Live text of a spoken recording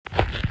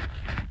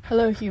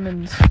Hello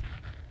humans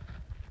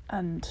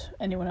and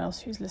anyone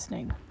else who's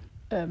listening.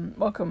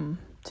 Welcome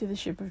to the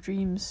Ship of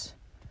Dreams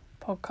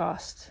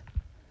podcast.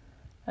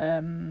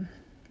 Happy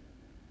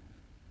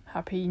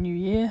New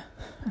Year.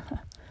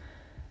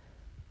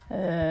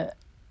 A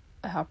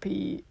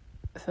happy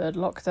third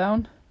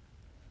lockdown.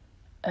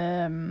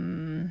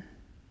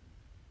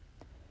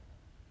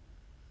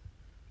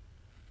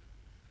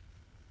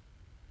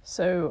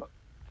 So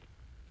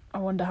I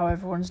wonder how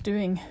everyone's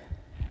doing.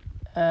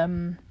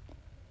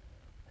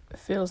 It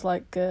feels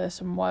like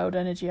some wild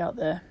energy out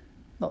there,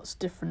 lots of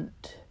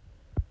different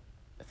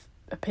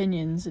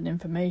opinions and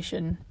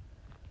information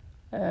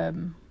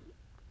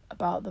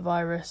about the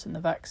virus and the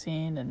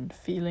vaccine and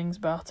feelings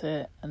about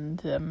it.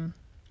 And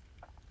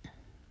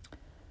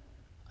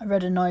I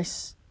read a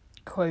nice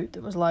quote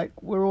that was like,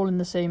 we're all in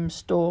the same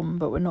storm,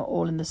 but we're not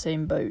all in the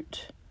same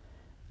boat.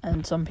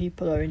 And some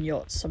people are in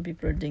yachts, some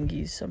people are in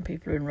dinghies, some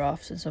people are in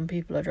rafts, and some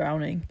people are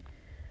drowning.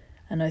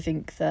 And I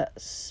think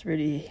that's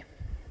really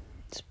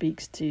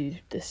speaks to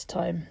this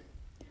time.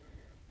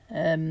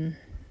 And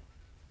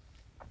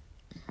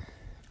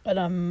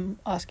I'm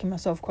asking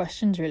myself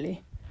questions,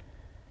 really.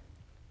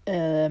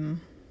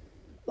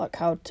 Like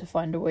how to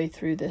find a way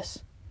through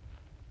this.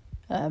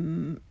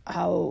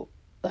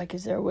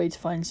 Is there a way to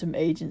find some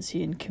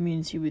agency and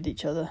community with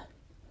each other?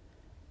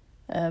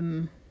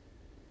 To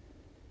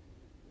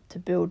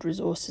build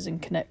resources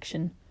and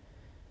connection,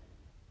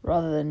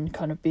 rather than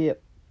kind of be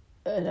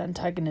an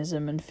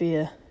antagonism and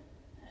fear.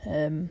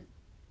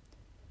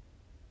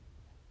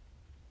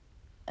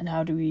 And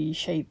how do we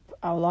shape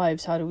our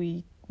lives? How do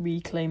we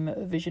reclaim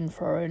a vision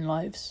for our own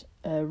lives,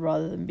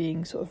 rather than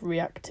being sort of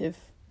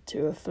reactive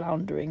to a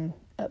floundering,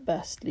 at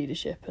best,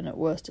 leadership, and at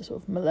worst, a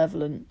sort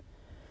of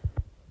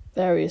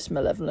various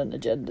malevolent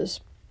agendas?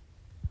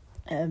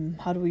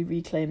 How do we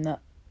reclaim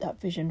that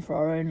vision for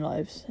our own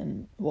lives,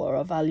 and what are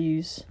our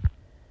values?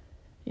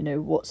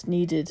 What's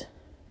needed,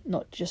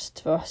 not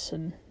just for us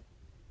and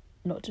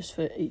not just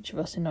for each of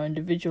us in our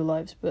individual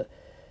lives, but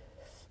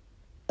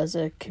as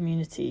a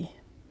community.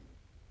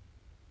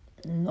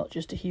 Not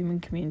just a human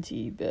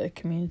community, but a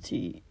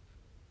community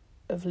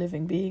of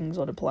living beings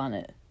on a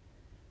planet,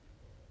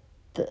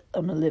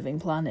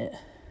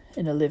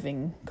 in a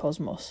living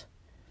cosmos.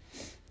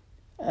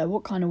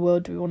 What kind of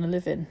world do we want to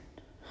live in?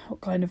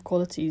 What kind of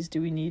qualities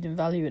do we need and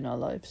value in our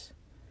lives?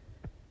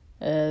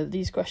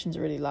 These questions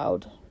are really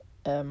loud,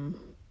 and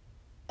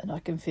I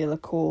can feel a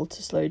call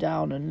to slow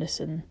down and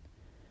listen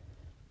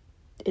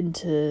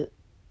into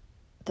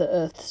the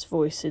Earth's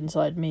voice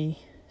inside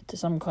me, to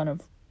some kind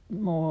of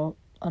more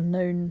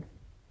unknown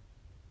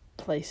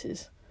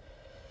places,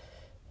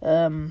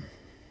 and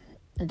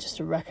just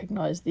to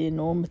recognise the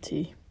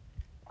enormity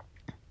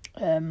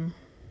of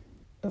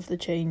the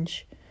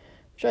change,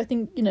 which I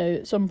think,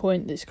 at some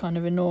point this kind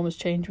of enormous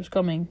change was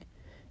coming.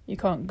 You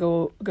can't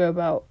go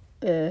about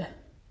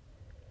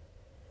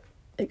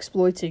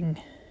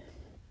exploiting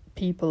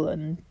people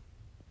and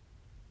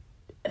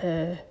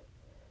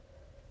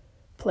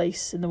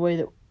place in the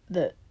way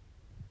that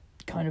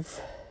kind of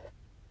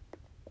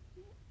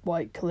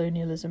white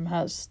colonialism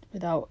has,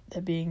 without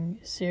there being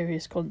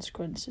serious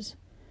consequences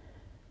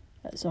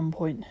at some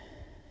point.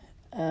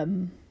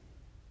 And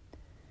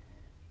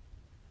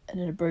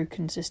in a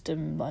broken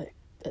system, like,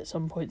 at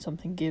some point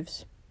something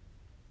gives.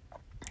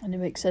 And it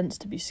makes sense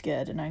to be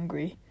scared and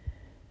angry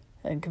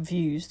and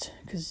confused,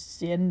 because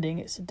the ending,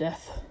 it's a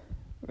death,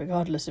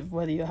 regardless of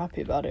whether you're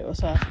happy about it or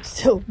sad. It's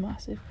still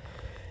massive.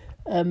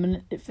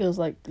 And it feels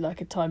like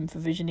a time for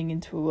visioning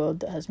into a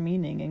world that has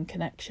meaning and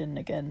connection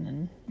again,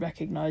 and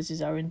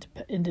recognises our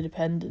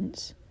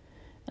interdependence.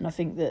 And I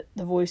think that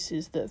the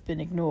voices that have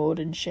been ignored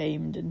and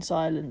shamed and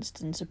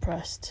silenced and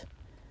suppressed,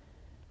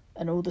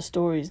 and all the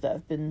stories that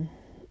have been,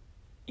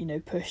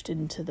 pushed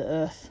into the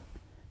earth,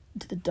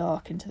 into the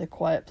dark, into the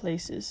quiet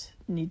places,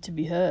 need to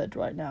be heard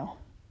right now.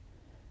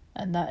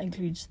 And that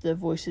includes the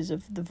voices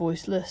of the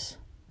voiceless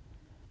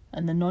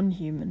and the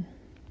non-human.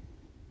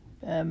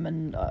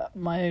 And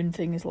my own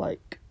thing is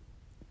like,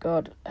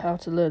 God, how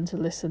to learn to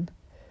listen,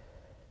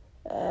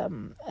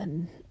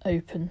 and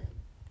open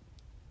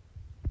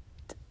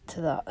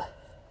to that.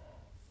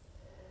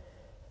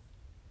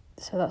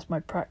 So that's my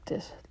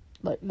practice,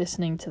 like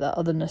listening to that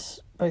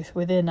otherness, both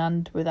within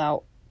and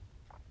without.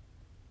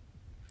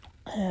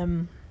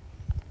 And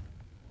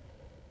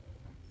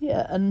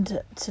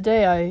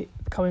today,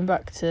 coming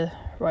back to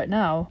right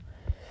now,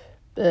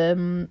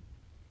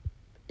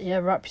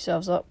 wrap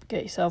yourselves up,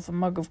 get yourself a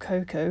mug of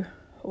cocoa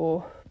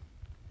or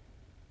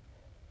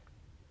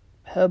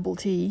herbal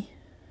tea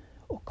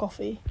or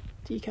coffee,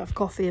 decaf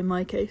coffee in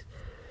my case,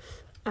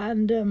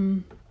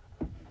 and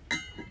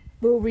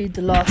we'll read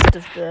the last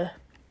of the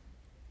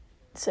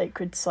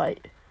sacred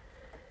site,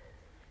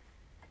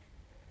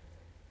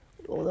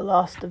 or the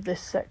last of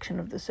this section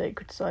of the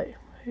sacred site.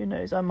 Who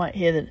knows, I might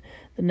hear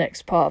the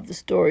next part of the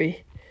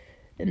story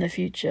in the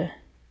future,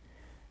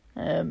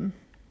 but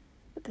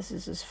this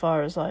is as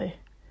far as I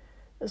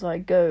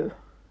go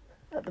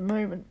at the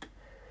moment.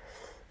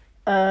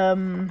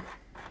 And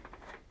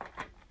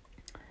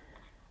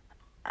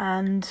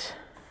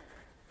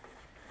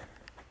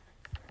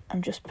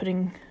I'm just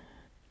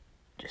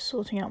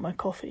sorting out my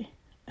coffee.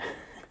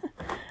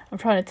 I'm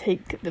trying to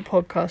take the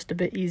podcast a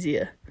bit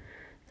easier,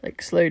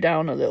 like slow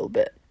down a little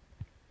bit,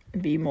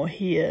 and be more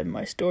here in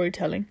my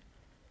storytelling.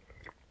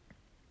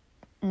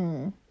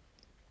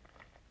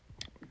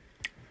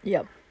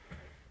 Yep.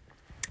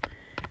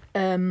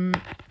 I'm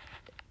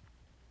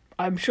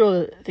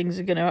sure that things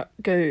are going to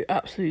go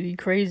absolutely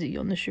crazy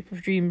on the Ship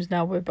of Dreams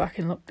now we're back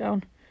in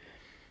lockdown.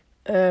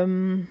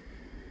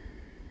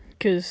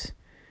 Because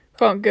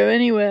can't go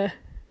anywhere.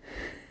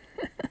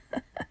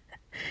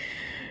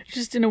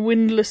 Just in a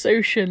windless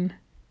ocean,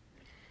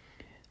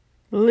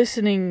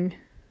 listening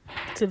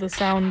to the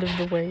sound of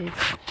the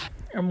waves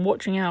and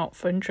watching out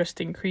for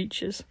interesting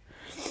creatures.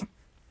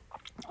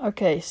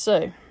 Okay,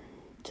 so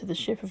to the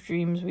Ship of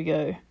Dreams we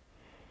go.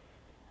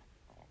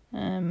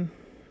 I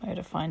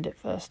gotta find it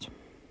first.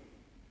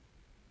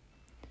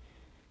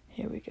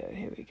 Here we go.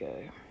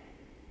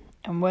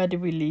 And where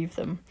did we leave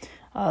them?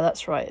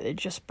 That's right, they'd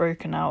just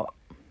broken out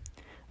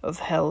of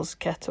Hell's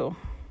Kettle.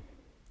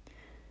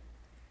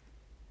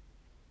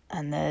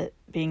 And they're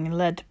being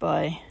led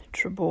by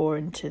Trebor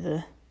into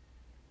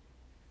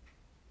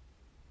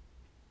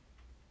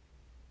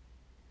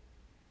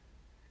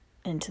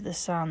the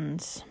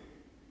sands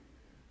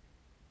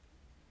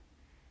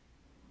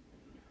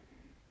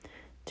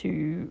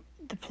to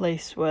the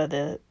place where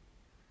the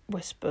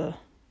whisper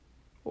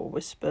or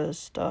whispers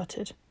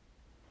started.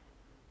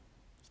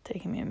 It's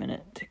taking me a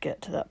minute to get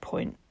to that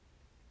point.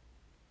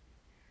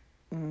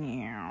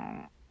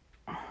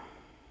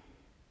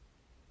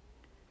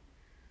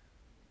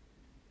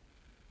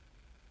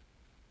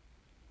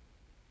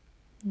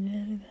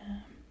 Nearly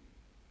there.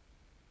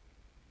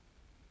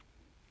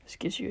 This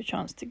gives you a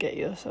chance to get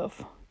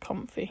yourself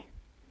comfy.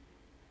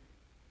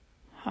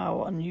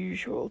 How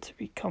unusual to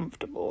be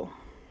comfortable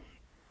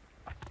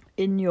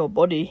in your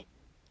body.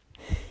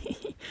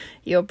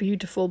 Your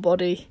beautiful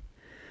body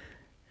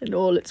and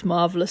all its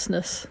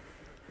marvellousness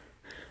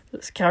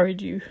that's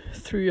carried you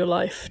through your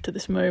life to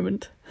this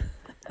moment.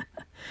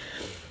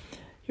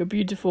 Your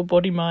beautiful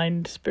body,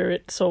 mind,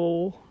 spirit,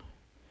 soul,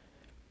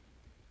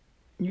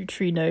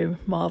 neutrino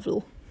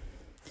marvel.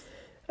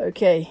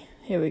 Okay,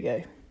 here we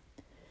go.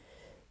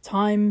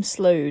 Time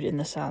slowed in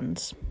the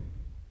sands.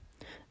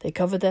 They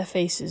covered their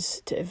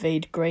faces to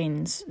evade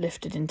grains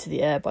lifted into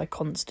the air by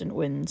constant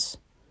winds.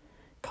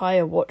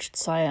 Kaya watched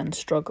Cyan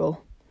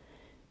struggle.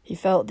 He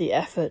felt the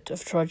effort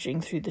of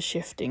trudging through the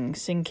shifting,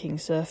 sinking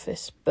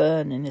surface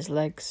burn in his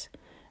legs,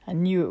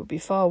 and knew it would be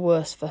far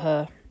worse for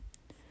her.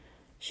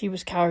 She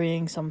was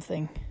carrying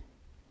something,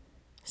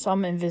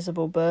 some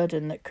invisible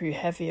burden that grew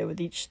heavier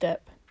with each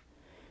step.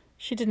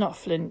 She did not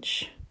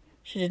flinch,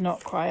 she did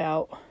not cry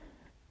out,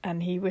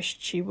 and he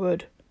wished she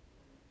would.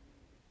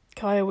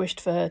 Kaya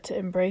wished for her to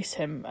embrace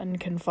him and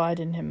confide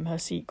in him her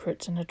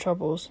secrets and her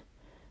troubles,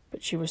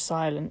 but she was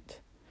silent.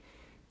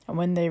 And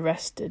when they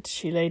rested,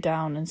 she lay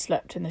down and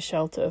slept in the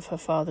shelter of her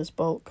father's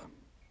bulk.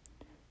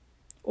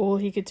 All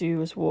he could do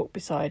was walk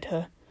beside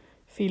her,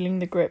 feeling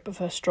the grip of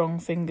her strong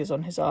fingers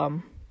on his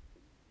arm.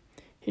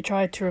 He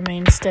tried to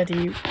remain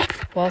steady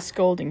while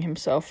scolding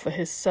himself for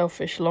his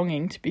selfish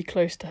longing to be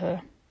close to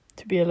her,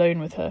 to be alone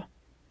with her.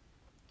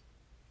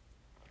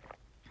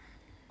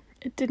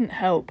 It didn't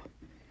help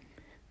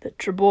that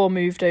Trebor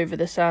moved over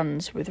the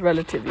sands with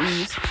relative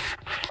ease.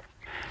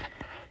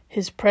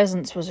 His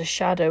presence was a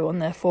shadow on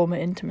their former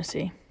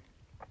intimacy,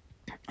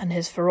 and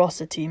his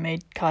ferocity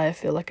made Kaya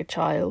feel like a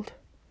child.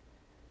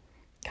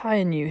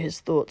 Kaya knew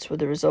his thoughts were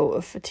the result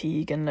of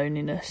fatigue and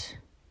loneliness.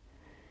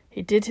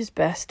 He did his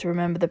best to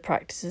remember the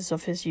practices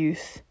of his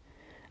youth,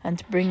 and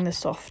to bring the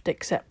soft,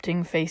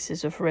 accepting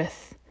faces of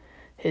Rith,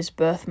 his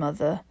birth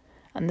mother,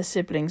 and the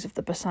siblings of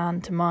the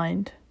Basan to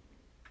mind.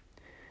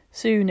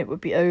 Soon it would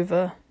be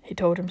over, he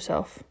told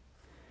himself.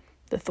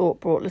 The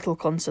thought brought little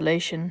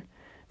consolation,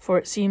 for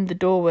it seemed the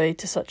doorway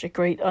to such a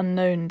great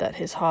unknown that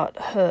his heart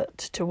hurt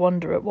to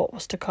wonder at what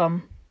was to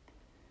come.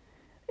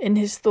 In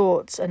his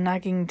thoughts a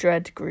nagging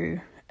dread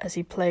grew as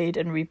he played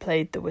and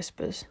replayed the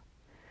whispers,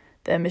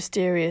 their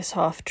mysterious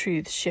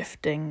half-truths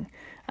shifting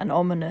and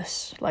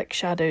ominous like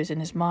shadows in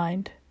his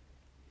mind.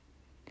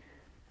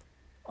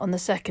 On the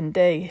second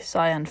day,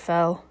 Cyan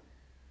fell.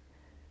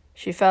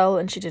 She fell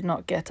and she did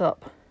not get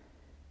up.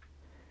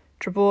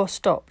 Trebor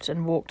stopped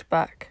and walked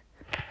back.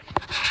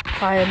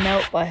 Kaya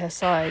knelt by her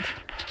side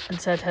and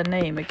said her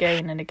name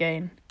again and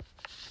again.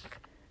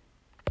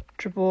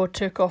 Trebor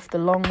took off the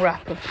long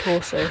wrap of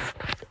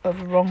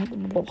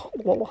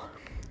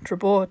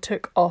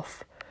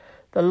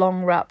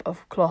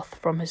cloth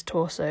from his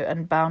torso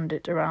and bound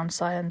it around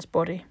Cyan's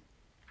body,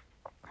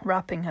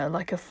 wrapping her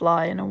like a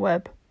fly in a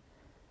web.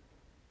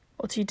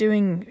 "What are you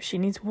doing? She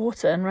needs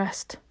water and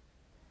rest,"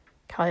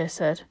 Kaya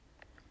said.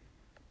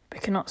 "We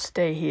cannot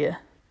stay here.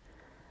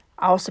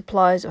 Our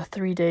supplies are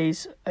 3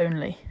 days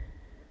only.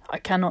 I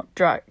cannot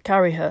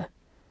carry her.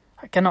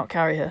 I cannot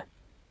carry her.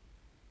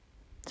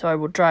 So I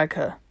will drag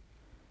her.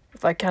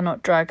 If I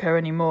cannot drag her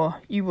any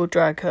more, you will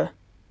drag her.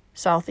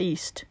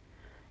 Southeast.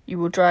 You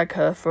will drag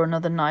her for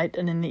another night,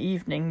 and in the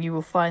evening you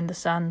will find the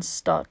sands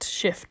start to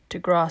shift to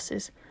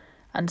grasses,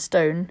 and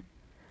stone,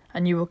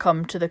 and you will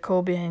come to the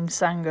Corbiane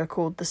Sangha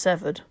called the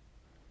Severed.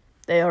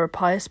 They are a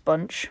pious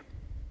bunch,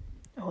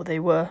 or they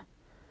were,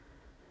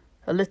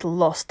 a little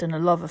lost in a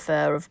love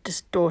affair of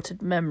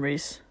distorted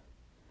memories.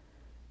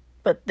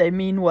 But they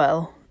mean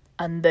well,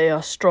 and they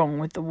are strong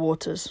with the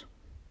waters.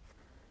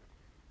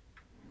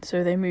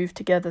 So they moved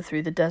together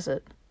through the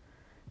desert,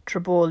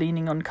 Trebor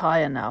leaning on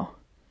Kaya now,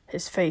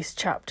 his face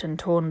chapped and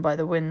torn by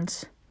the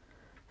winds.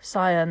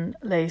 Cyan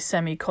lay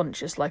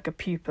semi-conscious like a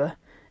pupa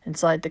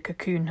inside the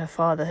cocoon her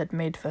father had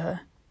made for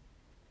her.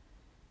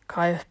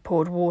 Kaya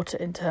poured water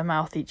into her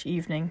mouth each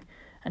evening,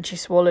 and she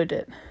swallowed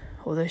it,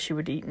 although she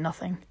would eat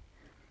nothing.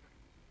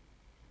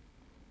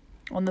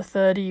 On the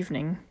third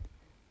evening,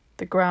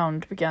 the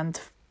ground began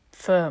to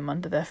firm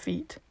under their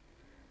feet,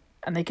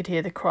 and they could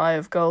hear the cry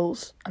of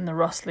gulls and the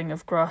rustling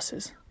of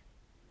grasses.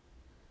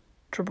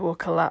 Trebor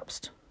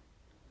collapsed.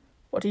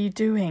 "What are you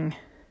doing?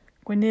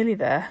 We're nearly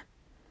there."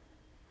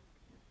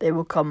 "They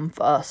will come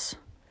for us,"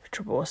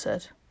 Trebor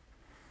said.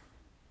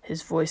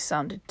 His voice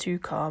sounded too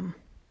calm.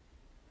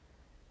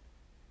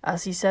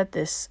 As he said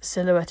this,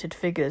 silhouetted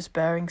figures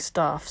bearing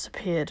staffs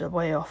appeared a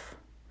way off,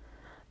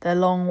 their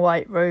long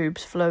white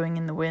robes flowing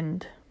in the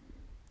wind.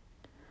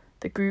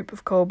 The group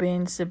of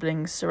Corbiane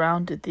siblings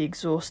surrounded the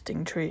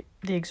exhausted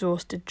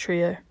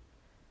trio.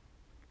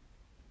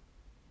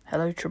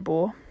 "Hello,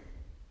 Trebor."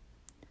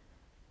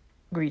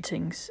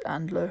 "Greetings,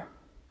 Andlo.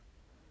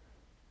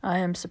 I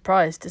am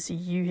surprised to see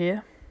you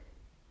here."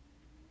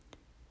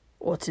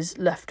 "What is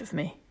left of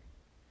me?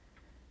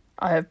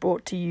 I have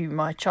brought to you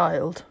my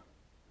child.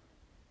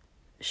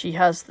 She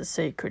has the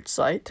sacred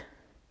sight.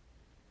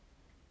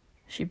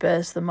 She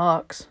bears the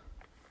marks."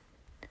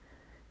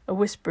 A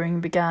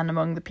whispering began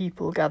among the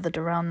people gathered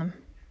around them.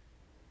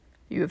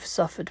 "You have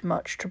suffered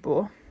much,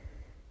 Trebor.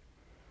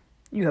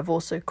 You have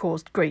also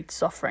caused great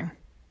suffering.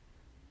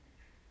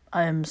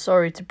 I am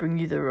sorry to bring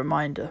you the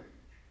reminder.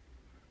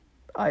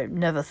 I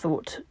never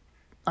thought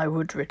I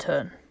would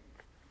return.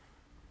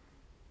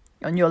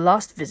 On your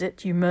last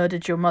visit, you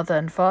murdered your mother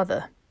and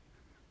father.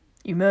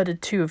 You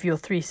murdered 2 of your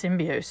 3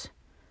 symbios.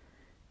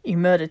 You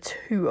murdered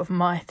 2 of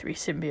my 3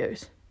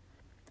 symbios.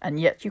 And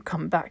yet you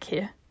come back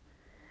here.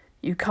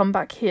 You come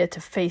back here to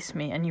face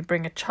me, and you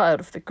bring a child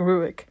of the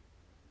Gruig.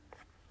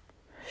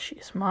 She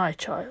is my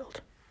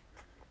child.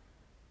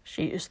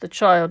 She is the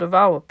child of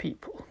our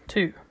people,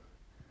 too.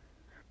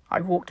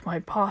 I walked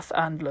my path,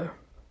 Andlo.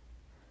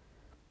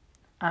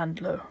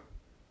 Andlo.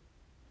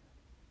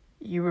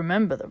 You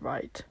remember the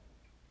rite."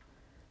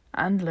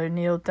 Andlo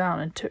kneeled down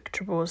and took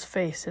Trebor's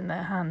face in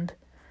their hand.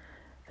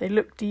 They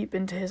looked deep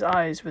into his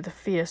eyes with a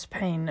fierce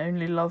pain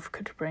only love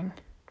could bring.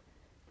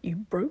 "You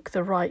broke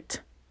the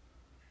rite."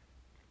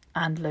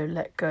 Andlo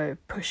let go,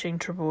 pushing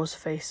Trebor's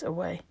face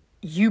away.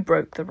 "You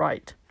broke the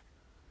rite."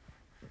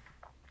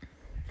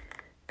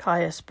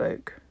 Kaya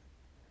spoke.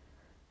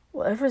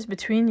 "Whatever is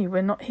between you,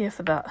 we're not here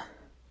for that.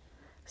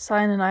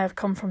 Cyan and I have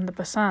come from the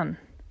Basan.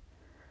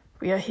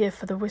 We are here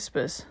for the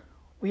Whispers.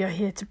 We are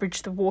here to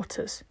bridge the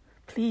waters.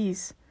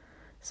 Please.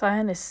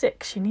 Cyan is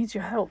sick. She needs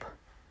your help."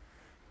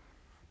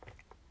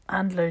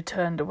 Andlo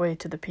turned away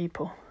to the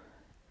people.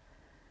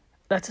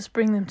 "Let us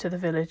bring them to the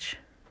village."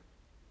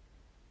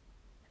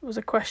 It was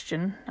a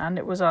question, and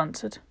it was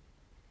answered.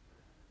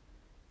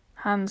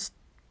 Hans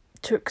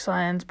took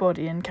Cyan's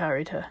body and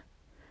carried her.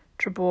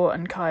 Trebor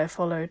and Kaya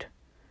followed.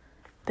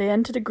 They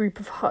entered a group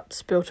of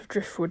huts built of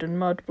driftwood and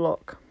mud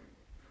block.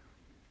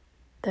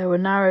 There were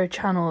narrow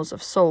channels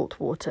of salt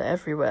water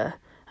everywhere,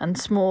 and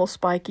small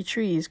spiky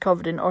trees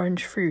covered in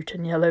orange fruit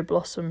and yellow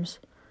blossoms.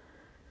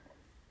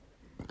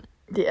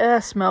 The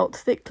air smelt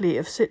thickly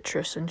of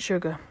citrus and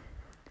sugar.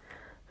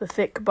 The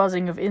thick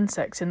buzzing of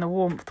insects in the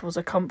warmth was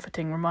a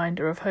comforting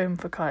reminder of home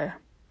for Kaya.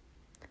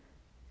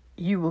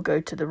 "You will go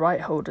to the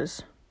right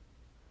holders.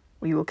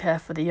 We will care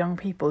for the young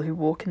people who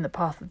walk in the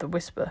path of the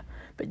Whisper,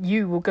 but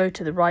you will go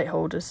to the right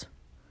holders."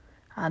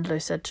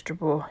 Andlo said to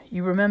Trebor,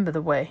 "You remember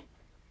the way."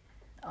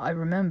 "I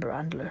remember,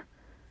 Andlo."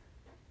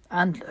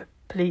 "Andlo,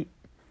 please."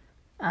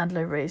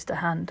 Andlo raised a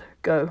hand.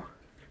 "Go."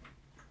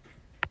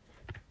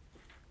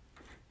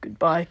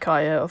 "Goodbye,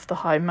 Kaya of the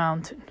High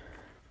Mountain.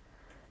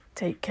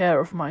 Take care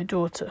of my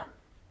daughter.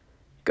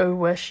 Go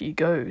where she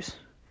goes.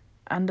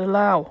 And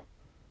allow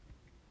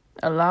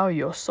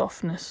your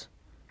softness,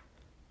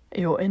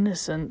 your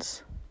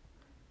innocence,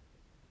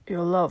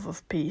 your love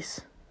of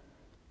peace.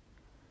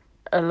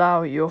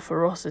 Allow your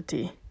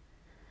ferocity,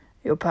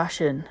 your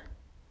passion,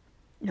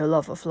 your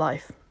love of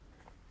life."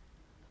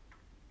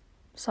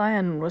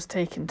 Cyan was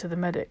taken to the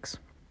medics.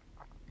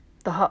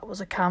 The hut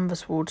was a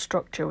canvas-walled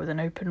structure with an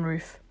open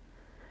roof.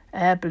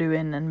 Air blew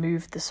in and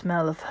moved the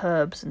smell of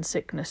herbs and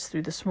sickness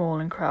through the small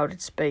and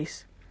crowded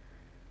space.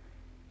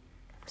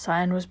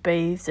 Cyan was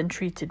bathed and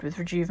treated with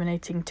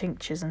rejuvenating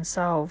tinctures and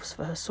salves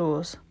for her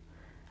sores,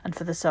 and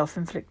for the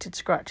self-inflicted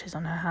scratches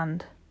on her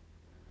hand.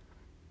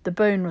 The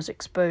bone was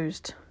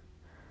exposed.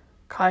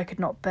 Kaya could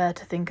not bear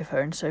to think of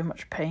her in so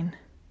much pain.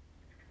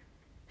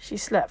 She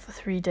slept for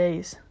 3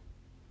 days.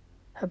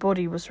 Her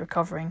body was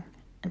recovering,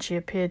 and she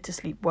appeared to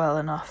sleep well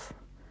enough,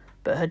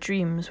 but her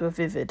dreams were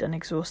vivid and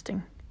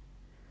exhausting.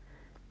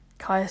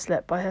 Kaya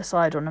slept by her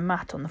side on a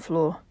mat on the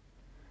floor.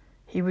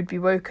 He would be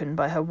woken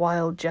by her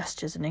wild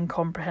gestures and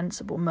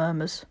incomprehensible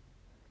murmurs.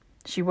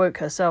 She woke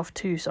herself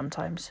too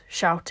sometimes,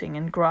 shouting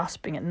and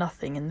grasping at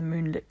nothing in the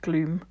moonlit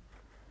gloom.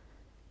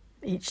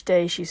 Each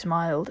day she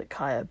smiled at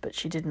Kaya, but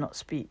she did not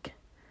speak,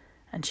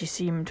 and she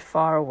seemed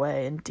far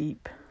away and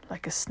deep,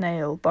 like a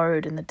snail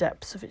burrowed in the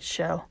depths of its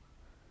shell.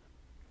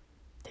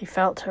 He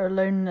felt her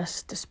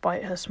aloneness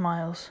despite her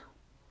smiles.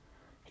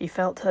 He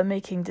felt her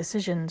making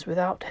decisions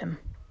without him.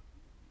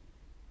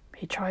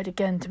 He tried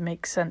again to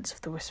make sense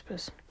of the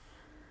whispers.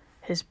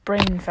 His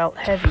brain felt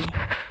heavy,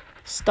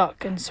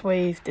 stuck and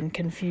swathed in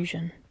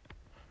confusion.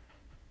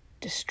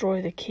 Destroy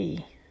the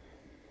key?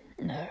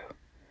 No.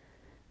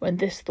 When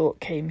this thought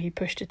came, he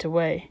pushed it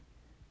away,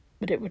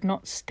 but it would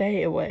not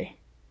stay away.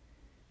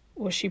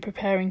 Was she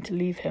preparing to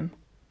leave him?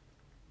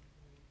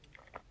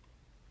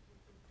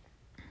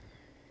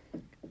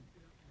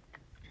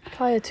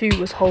 Kaya too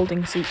was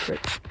holding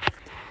secrets.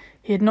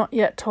 He had not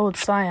yet told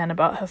Cyan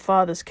about her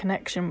father's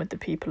connection with the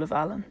people of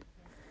Allen.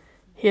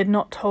 He had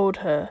not told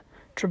her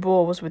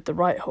Trebor was with the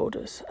right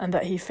holders, and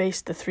that he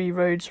faced the Three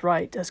Roads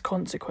right as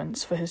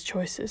consequence for his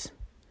choices.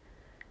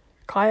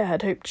 Kaya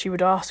had hoped she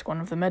would ask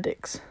one of the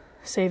medics,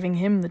 saving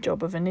him the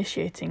job of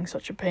initiating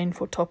such a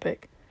painful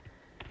topic.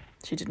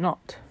 She did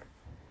not.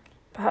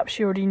 Perhaps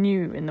she already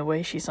knew in the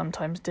way she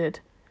sometimes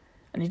did,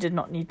 and he did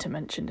not need to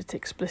mention it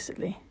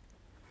explicitly.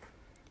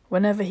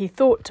 Whenever he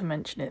thought to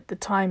mention it, the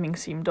timing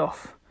seemed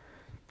off,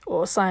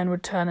 or Cyan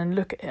would turn and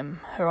look at him,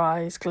 her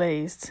eyes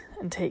glazed,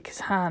 and take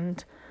his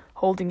hand,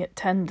 holding it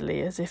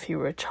tenderly as if he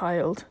were a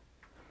child.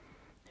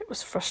 It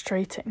was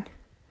frustrating.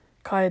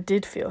 Kaya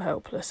did feel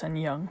helpless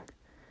and young.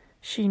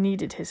 She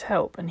needed his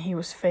help, and he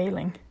was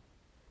failing.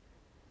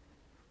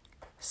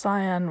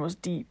 Cyan was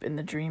deep in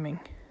the dreaming.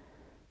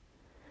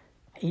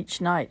 Each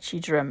night she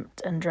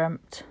dreamt and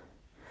dreamt.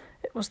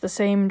 It was the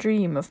same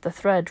dream of the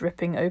thread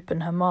ripping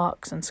open her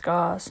marks and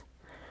scars,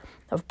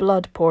 of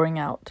blood pouring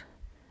out,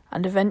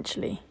 and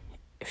eventually,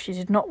 if she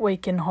did not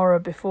wake in horror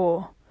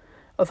before,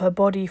 of her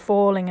body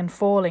falling and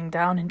falling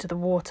down into the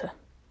water.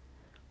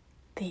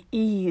 The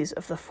ease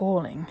of the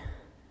falling,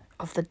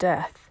 of the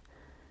death,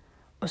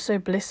 was so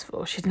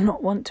blissful she did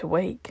not want to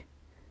wake.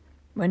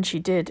 When she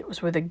did, it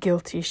was with a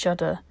guilty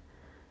shudder,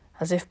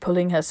 as if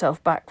pulling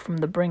herself back from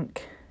the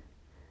brink.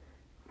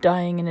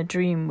 Dying in a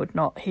dream would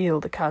not heal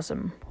the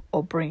chasm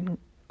or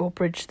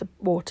bridge the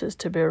waters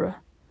to Bira.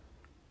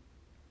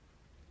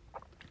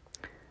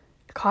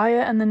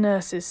 Kaya and the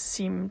nurses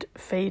seemed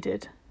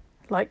faded,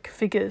 like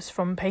figures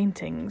from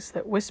paintings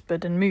that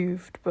whispered and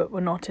moved but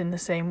were not in the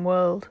same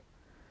world.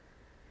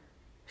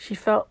 She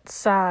felt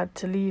sad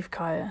to leave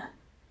Kaya.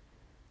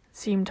 It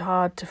seemed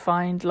hard to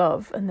find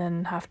love and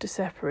then have to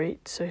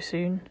separate so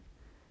soon.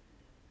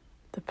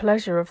 The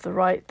pleasure of the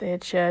rite they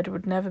had shared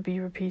would never be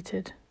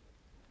repeated.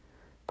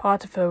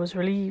 Part of her was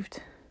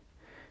relieved.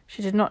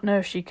 She did not know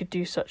if she could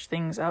do such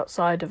things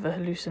outside of a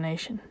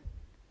hallucination.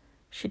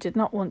 She did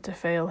not want to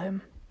fail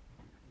him.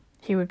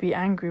 He would be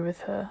angry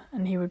with her,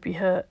 and he would be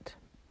hurt.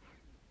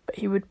 But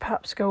he would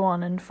perhaps go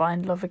on and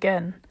find love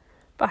again,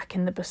 back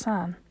in the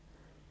Basan,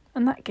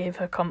 and that gave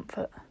her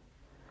comfort,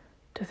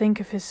 to think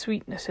of his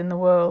sweetness in the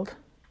world.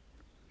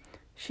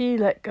 She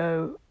let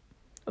go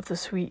of the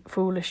sweet,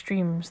 foolish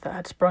dreams that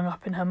had sprung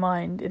up in her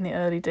mind in the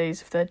early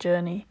days of their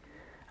journey,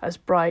 as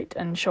bright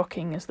and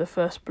shocking as the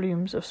first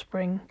blooms of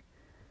spring.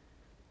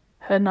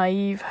 Her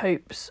naive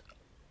hopes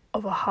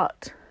of a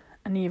hut,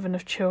 and even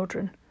of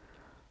children,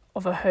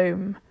 of a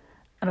home,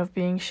 and of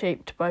being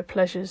shaped by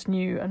pleasures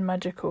new and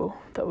magical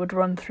that would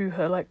run through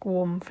her like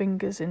warm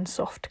fingers in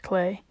soft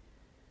clay.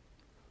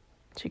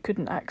 She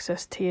couldn't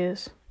access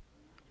tears.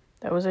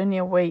 There was only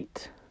a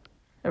weight,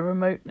 a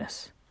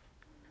remoteness.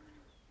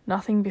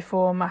 Nothing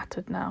before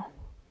mattered now.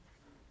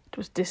 It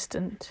was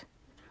distant,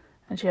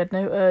 and she had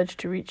no urge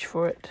to reach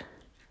for it,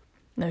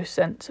 no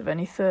sense of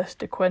any thirst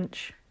to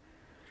quench,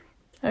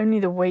 only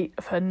the weight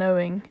of her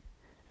knowing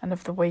and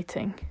of the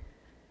waiting.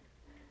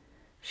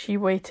 She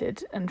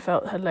waited and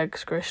felt her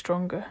legs grow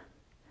stronger.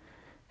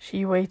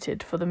 She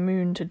waited for the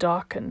moon to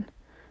darken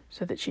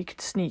so that she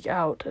could sneak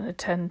out and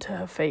attend to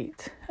her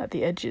fate at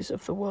the edges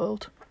of the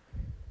world.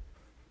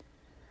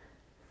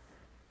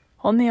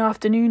 On the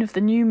afternoon of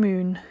the new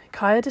moon,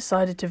 Kaya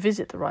decided to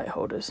visit the right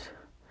holders,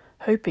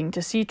 hoping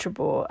to see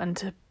Trebor and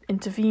to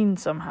intervene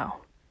somehow.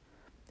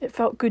 It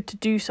felt good to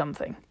do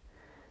something.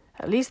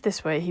 At least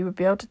this way he would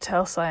be able to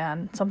tell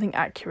Cyan something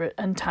accurate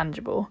and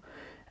tangible,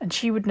 and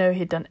she would know he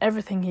had done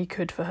everything he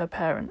could for her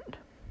parent.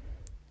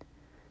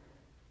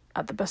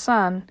 At the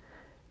Basan,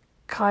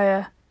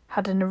 Kaya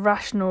had an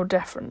irrational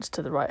deference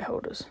to the right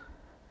holders.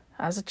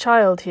 As a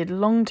child, he had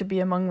longed to be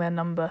among their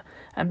number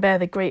and bear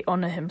the great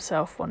honour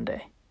himself one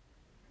day.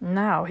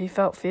 Now he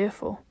felt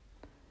fearful.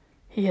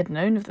 He had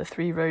known of the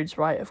Three Roads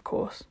right, of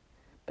course,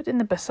 but in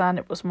the Basan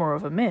it was more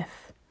of a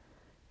myth.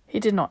 He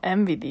did not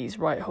envy these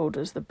right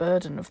holders the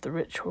burden of the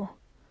ritual.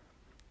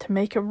 To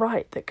make a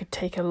rite that could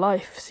take a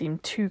life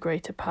seemed too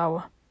great a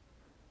power.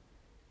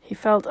 He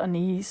felt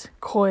unease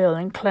coil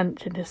and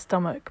clench in his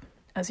stomach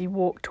as he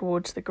walked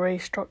towards the grey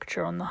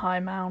structure on the high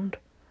mound.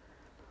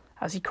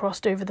 As he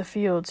crossed over the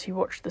fields, he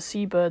watched the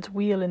seabirds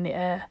wheel in the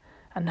air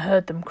and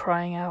heard them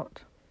crying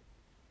out.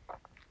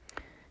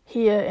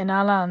 Here in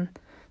Alan,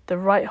 the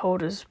right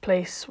holder's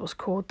place was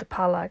called the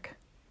Palag.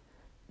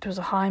 It was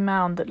a high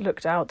mound that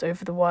looked out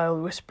over the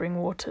wild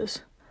whispering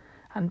waters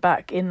and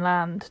back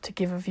inland to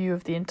give a view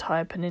of the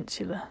entire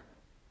peninsula.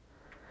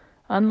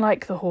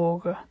 Unlike the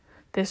Hauger,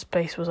 this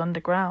place was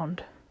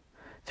underground.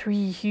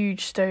 3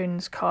 huge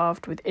stones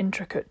carved with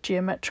intricate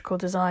geometrical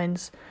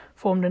designs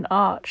formed an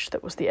arch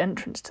that was the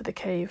entrance to the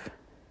cave.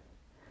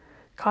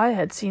 Kai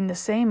had seen the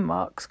same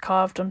marks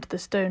carved onto the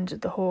stones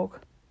at the Haug.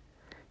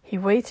 He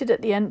waited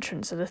at the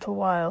entrance a little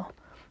while,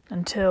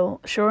 until,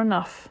 sure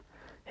enough,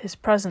 his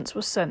presence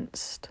was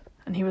sensed,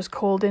 and he was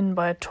called in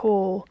by a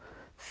tall,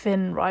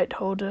 thin right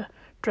holder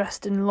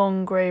dressed in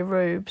long grey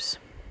robes,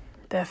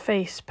 their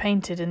face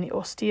painted in the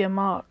austere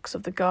marks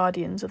of the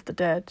guardians of the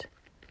dead.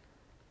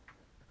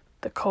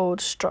 The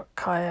cold struck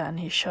Kaya and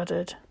he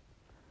shuddered.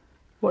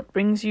 "What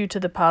brings you to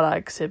the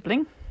Palag,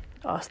 sibling?"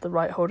 asked the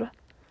right holder.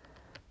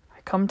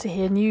 "I come to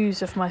hear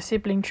news of my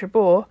sibling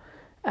Trebor,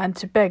 and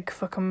to beg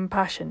for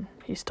compassion,"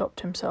 he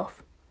stopped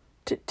himself.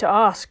 To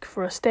ask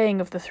for a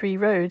staying of the 3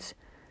 roads.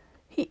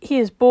 He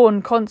has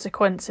borne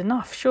consequence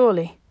enough,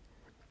 surely."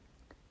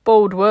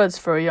 "Bold words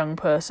for a young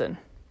person."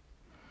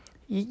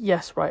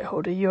 Yes, right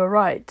holder, you are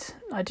right.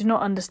 I do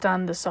not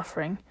understand the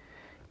suffering,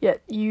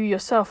 yet you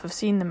yourself have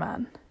seen the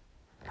man.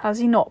 Has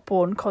he not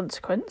borne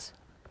consequence?"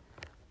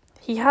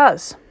 "He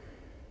has."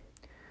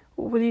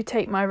 "Will you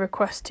take my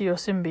request to your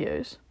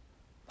symbios?"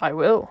 "I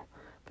will,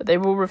 but they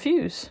will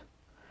refuse.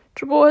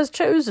 Trebor has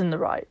chosen the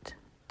right.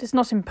 It is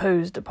not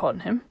imposed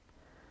upon him.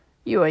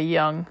 You are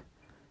young.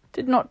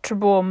 Did not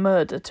Trebor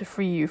murder to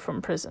free you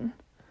from prison?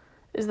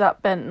 Is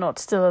that bent not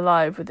still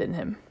alive within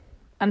him?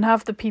 And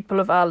have the people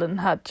of Alan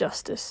had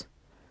justice?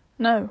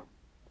 No,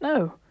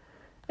 no,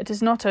 it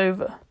is not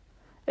over.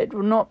 It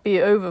will not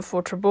be over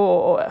for Trebor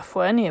or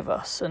for any of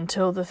us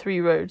until the 3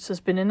 roads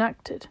has been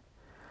enacted.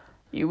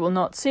 You will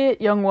not see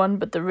it, young one,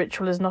 but the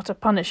ritual is not a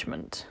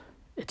punishment.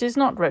 It is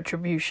not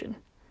retribution.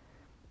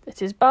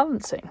 It is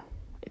balancing.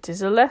 It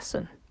is a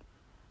lesson.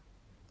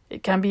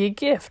 It can be a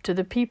gift to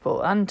the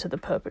people and to the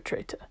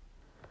perpetrator.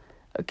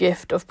 A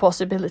gift of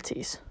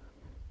possibilities.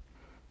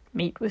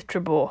 Meet with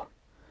Trebor.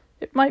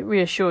 It might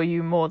reassure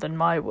you more than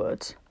my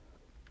words."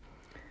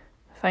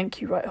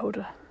 "Thank you, right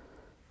holder."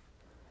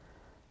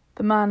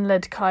 The man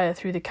led Kaya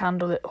through the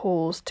candlelit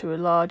halls to a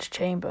large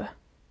chamber.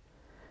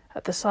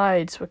 At the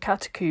sides were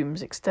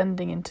catacombs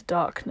extending into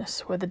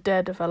darkness where the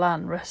dead of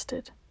Alan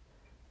rested.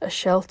 A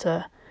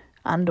shelter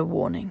and a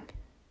warning.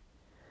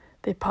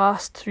 They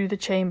passed through the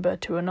chamber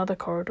to another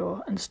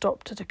corridor and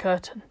stopped at a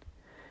curtain.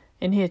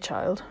 "In here,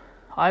 child.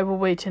 I will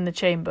wait in the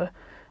chamber.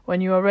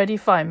 When you are ready,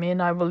 find me,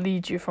 and I will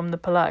lead you from the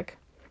Palag."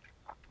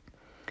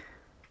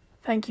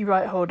 "Thank you,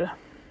 right holder."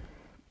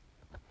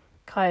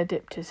 Kaya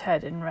dipped his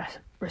head in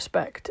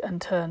respect and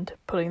turned,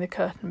 pulling the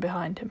curtain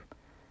behind him.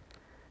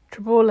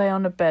 Trebor lay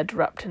on a bed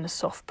wrapped in a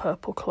soft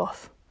purple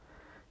cloth.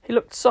 He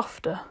looked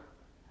softer,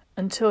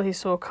 until he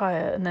saw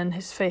Kaya, and then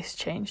his face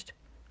changed.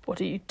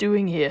 "What are you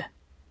doing here?"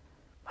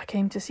 "I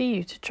came to see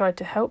you, to try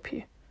to help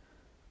you."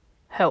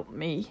 "Help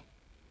me?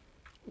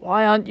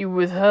 Why aren't you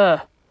with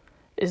her?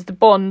 Is the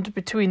bond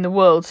between the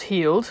worlds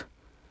healed?"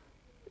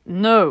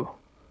 "No,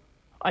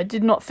 I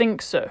did not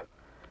think so,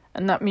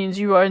 and that means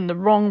you are in the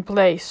wrong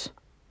place."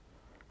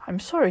 "I'm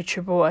sorry,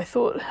 Trebor,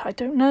 I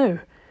don't know.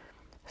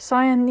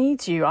 Cyan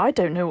needs you, I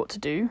don't know what to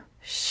do.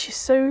 She's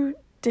so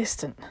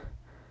distant.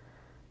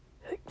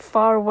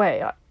 Far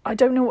away, I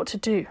don't know what to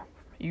do."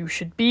 "You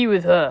should be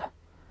with her.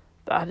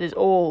 That is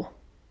all."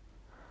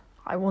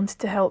 "I wanted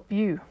to help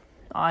you.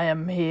 I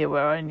am here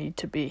where I need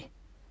to be.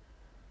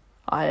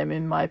 I am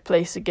in my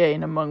place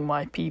again among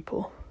my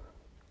people.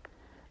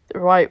 The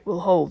right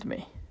will hold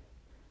me,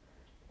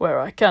 where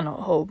I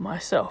cannot hold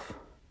myself.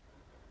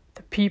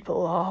 The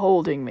people are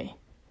holding me.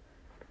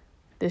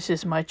 This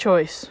is my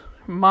choice,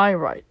 my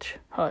right,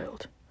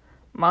 child.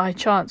 My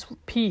chance for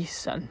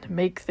peace and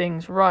make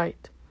things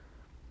right."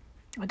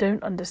 "I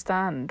don't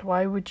understand.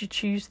 Why would you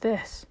choose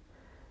this?"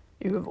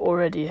 "You have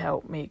already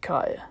helped me,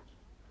 Kaya.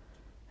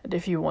 And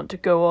if you want to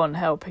go on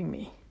helping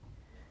me,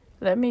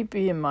 let me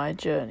be in my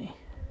journey.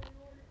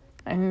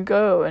 And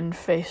go and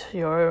face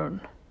your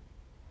own.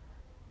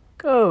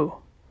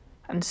 Go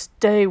and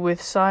stay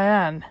with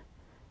Cyan.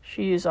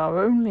 She is our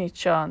only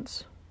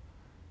chance.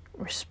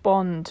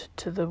 Respond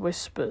to the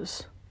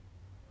whispers.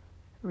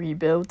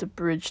 Rebuild the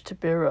bridge to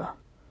Bira.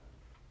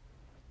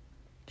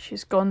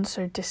 She's gone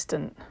so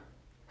distant,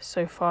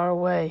 so far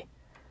away,"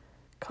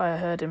 Kaya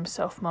heard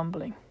himself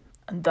mumbling.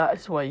 "And that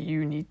is why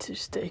you need to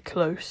stay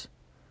close.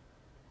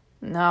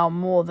 Now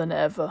more than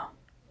ever.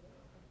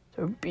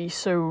 Don't be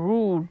so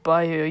ruled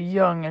by your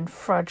young and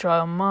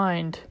fragile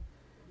mind.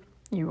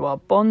 You are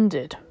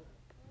bonded.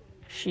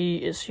 She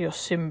is your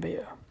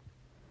symbio.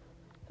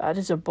 That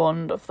is a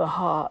bond of the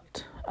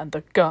heart and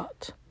the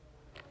gut.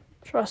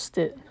 Trust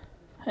it,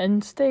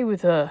 and stay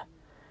with her.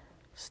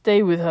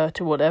 Stay with her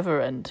to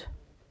whatever end.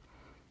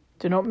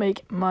 Do not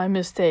make my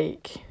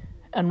mistake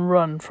and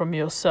run from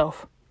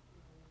yourself.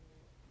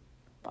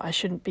 I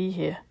shouldn't be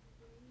here.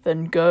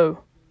 Then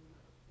go.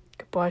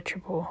 Goodbye,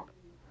 Trebor.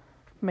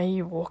 May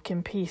you walk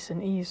in peace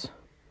and ease.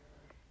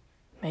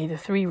 May the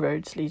 3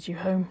 roads lead you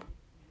home.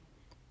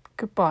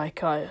 Goodbye,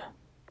 Kaya.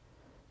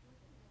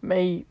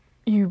 May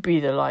you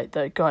be the light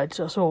that guides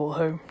us all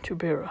home to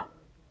Bira.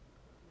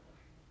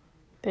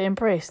 They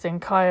embraced,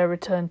 and Kaya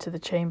returned to the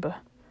chamber.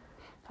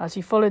 As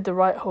he followed the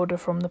right holder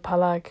from the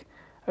palag,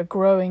 a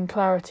growing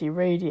clarity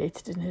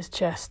radiated in his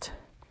chest,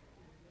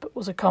 but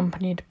was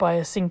accompanied by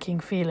a sinking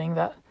feeling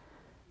that,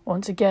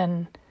 once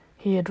again,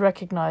 he had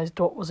recognized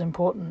what was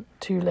important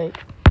too late.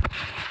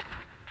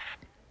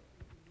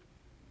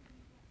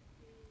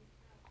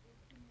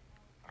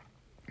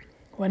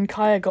 When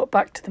Kaya got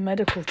back to the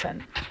medical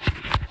tent,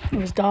 it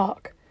was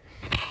dark.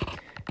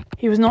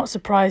 He was not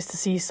surprised to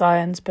see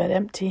Cyan's bed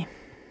empty.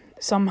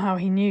 Somehow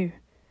he knew.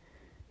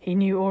 He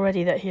knew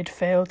already that he had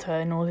failed her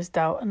in all his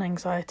doubt and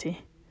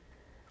anxiety.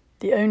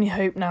 The only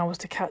hope now was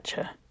to catch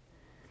her.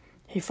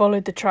 He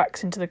followed the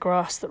tracks into the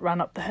grass that ran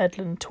up the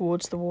headland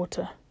towards the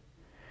water.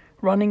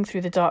 Running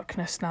through the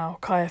darkness now,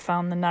 Kaya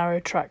found the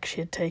narrow track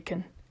she had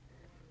taken.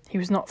 He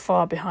was not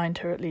far behind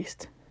her, at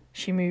least.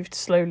 She moved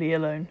slowly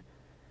alone.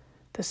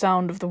 The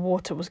sound of the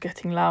water was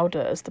getting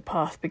louder as the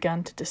path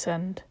began to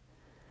descend.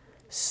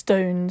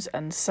 Stones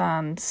and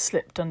sand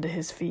slipped under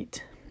his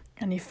feet,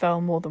 and he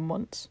fell more than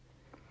once.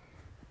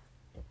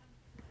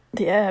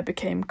 The air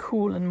became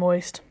cool and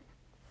moist.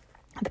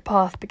 The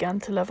path began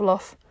to level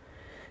off.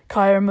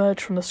 Kaya emerged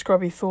from the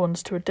scrubby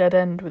thorns to a dead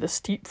end with a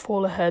steep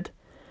fall ahead,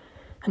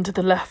 and to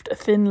the left a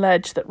thin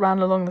ledge that ran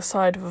along the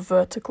side of a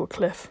vertical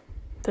cliff.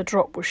 The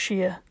drop was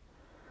sheer.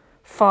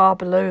 Far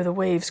below, the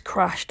waves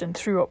crashed and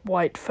threw up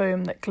white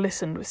foam that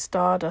glistened with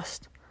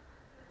stardust.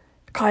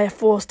 Kaya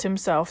forced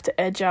himself to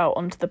edge out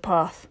onto the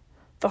path,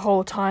 the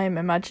whole time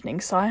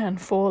imagining Cyan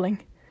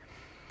falling.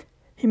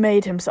 He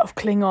made himself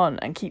cling on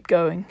and keep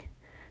going,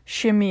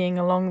 shimmying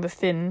along the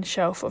thin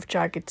shelf of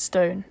jagged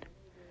stone.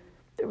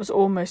 It was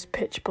almost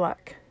pitch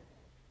black.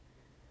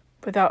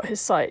 Without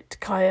his sight,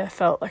 Kaya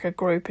felt like a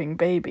groping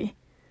baby.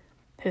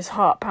 His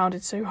heart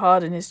pounded so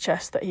hard in his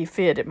chest that he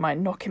feared it might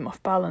knock him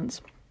off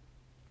balance.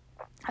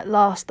 At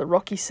last the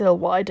rocky sill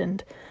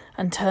widened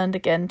and turned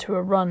again to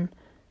run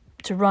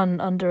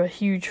under a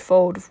huge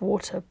fold of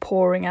water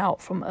pouring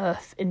out from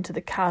earth into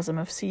the chasm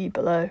of sea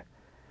below.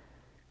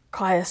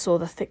 Kaya saw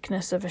the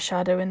thickness of a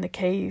shadow in the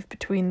cave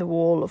between the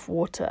wall of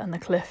water and the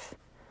cliff.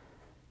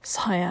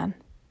 Cyan.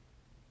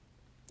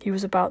 He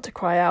was about to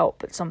cry out,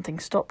 but something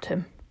stopped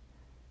him.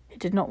 He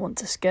did not want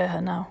to scare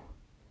her now.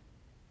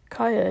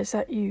 Kaya, is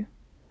that you?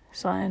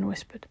 Cyan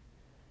whispered.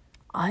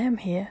 I am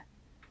here.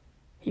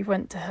 He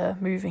went to her,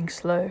 moving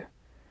slow.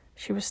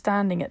 She was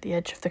standing at the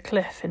edge of the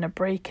cliff in a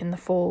break in the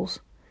falls.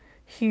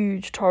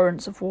 Huge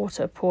torrents of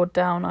water poured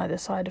down either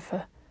side of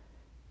her.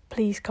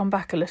 Please come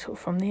back a little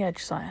from the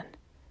edge, Cyan.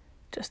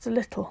 Just a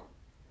little.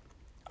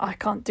 I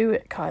can't do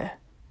it, Kaya.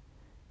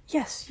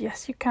 Yes,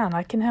 you can.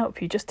 I can help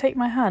you. Just take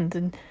my hand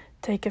and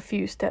take a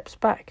few steps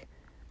back.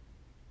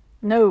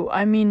 No,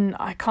 I mean,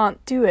 I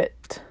can't do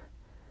it.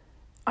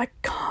 I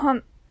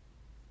can't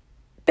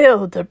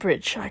build a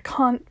bridge. I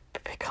can't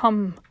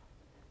become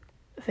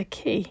the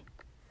key.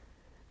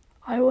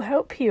 I will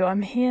help you.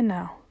 I'm here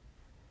now.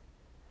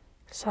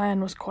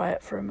 Cyan was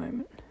quiet for a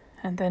moment,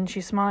 and then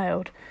she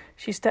smiled.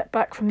 She stepped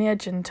back from the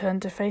edge and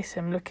turned to face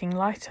him, looking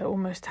lighter,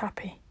 almost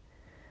happy.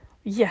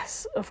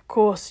 Yes, of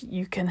course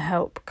you can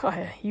help,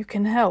 Kaya. You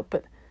can help,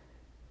 but...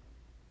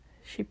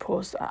 She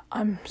paused.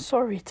 I'm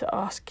sorry to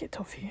ask it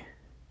of you.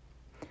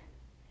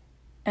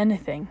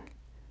 Anything.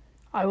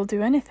 I will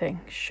do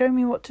anything. Show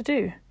me what to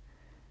do.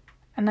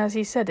 And as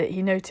he said it,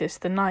 he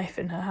noticed the knife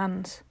in her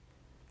hands.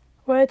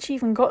 Where had she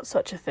even got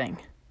such a thing?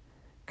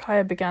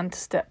 Kaya began to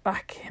step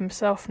back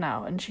himself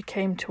now, and she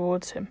came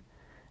towards him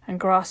and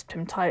grasped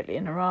him tightly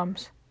in her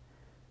arms.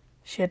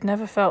 She had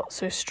never felt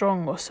so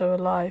strong or so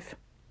alive.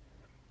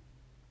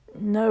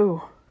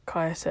 No,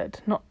 Kaya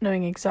said, not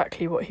knowing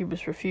exactly what he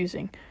was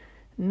refusing.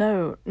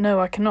 No,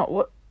 I cannot.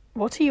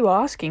 What are you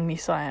asking me,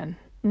 Cyan?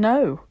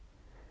 No.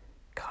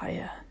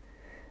 Kaya,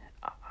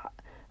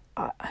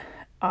 I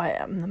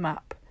am the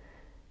map.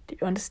 Do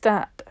you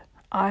understand?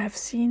 I have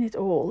seen it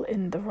all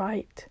in the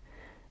right.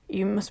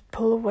 You must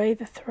pull away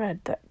the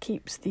thread that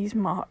keeps these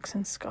marks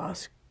and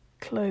scars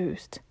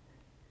closed.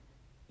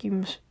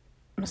 You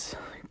must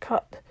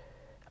cut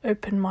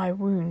open my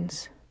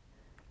wounds.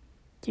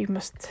 You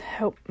must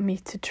help me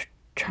to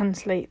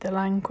translate the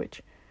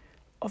language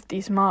of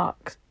these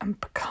marks and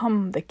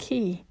become the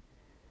key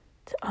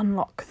to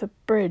unlock the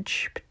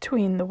bridge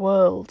between the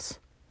worlds.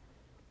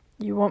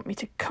 You want me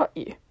to cut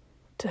you,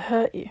 to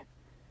hurt you.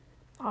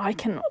 I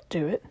cannot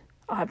do it.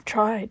 I have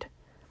tried.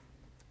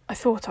 I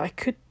thought I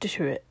could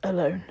do it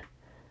alone.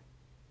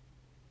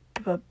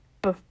 But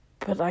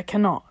I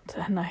cannot,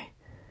 and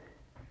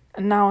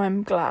now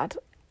I'm glad.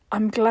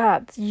 I'm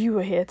glad you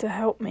were here to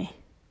help me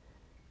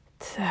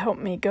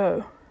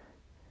go.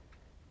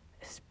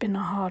 It's been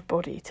a hard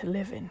body to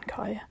live in,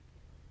 Kaya.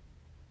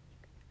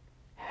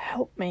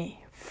 Help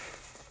me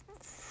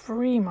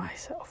free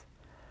myself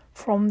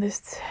from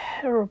this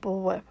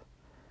terrible web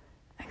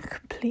and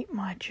complete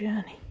my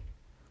journey.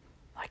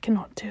 I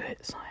cannot do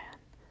it, Cyan.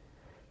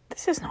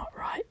 This is not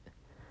right.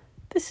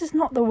 This is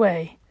not the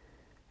way.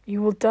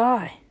 You will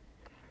die.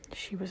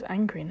 She was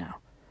angry now.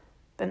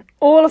 Then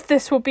all of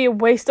this will be a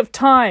waste of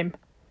time.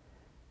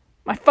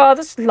 My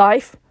father's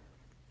life,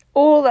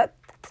 all that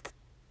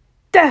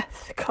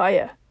death,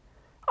 Kaya.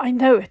 I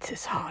know it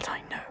is hard,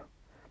 I know.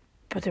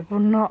 But it will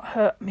not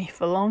hurt me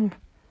for long.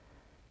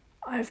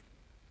 I've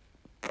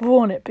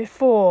borne it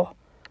before.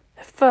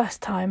 The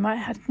first time I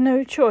had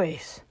no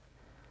choice.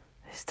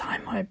 This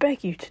time I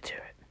beg you to do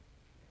it.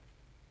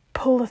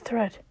 Pull the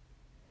thread.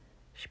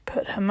 She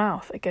put her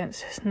mouth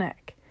against his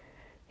neck.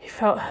 He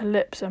felt her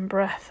lips and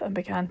breath and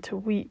began to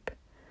weep.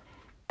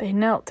 They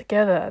knelt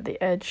together at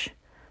the edge,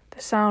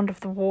 the sound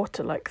of the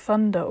water like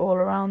thunder all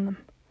around them.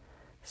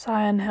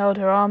 Cyan held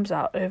her arms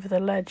out over the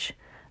ledge,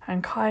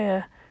 and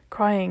Kaya,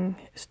 crying,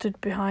 stood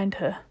behind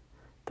her,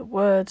 the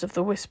words of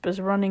the whispers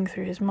running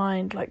through his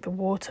mind like the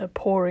water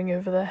pouring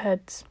over their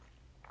heads.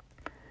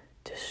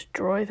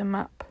 Destroy the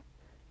map.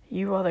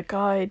 You are the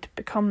guide,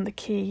 become the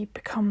key,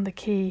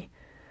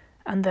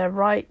 And they're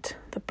right,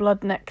 the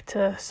blood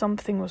nectar,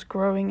 something was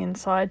growing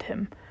inside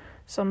him.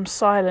 Some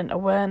silent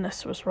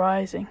awareness was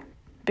rising.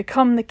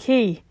 Become the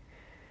key.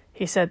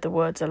 He said the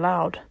words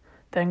aloud,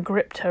 then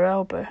gripped her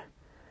elbow.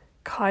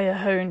 Kaya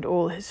honed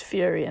all his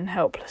fury and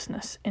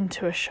helplessness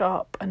into a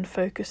sharp and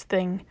focused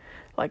thing,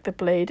 like the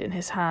blade in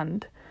his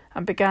hand,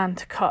 and began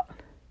to cut.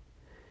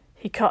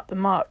 He cut the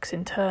marks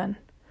in turn.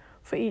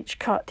 For each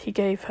cut he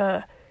gave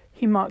her,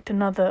 he marked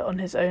another on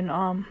his own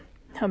arm.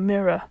 A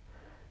mirror.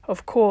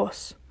 Of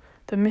course,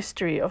 the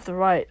mystery of the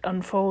rite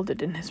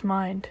unfolded in his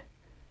mind.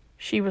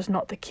 She was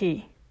not the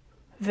key.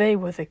 They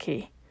were the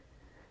key.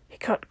 He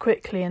cut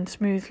quickly and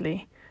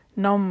smoothly,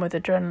 numb with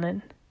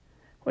adrenaline.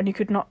 When he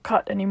could not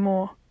cut any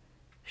more,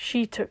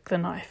 she took the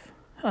knife,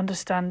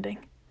 understanding,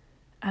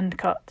 and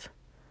cut,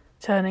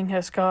 turning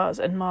her scars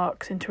and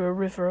marks into a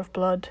river of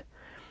blood,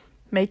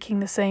 making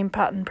the same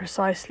pattern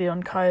precisely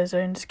on Kaya's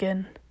own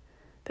skin.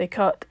 They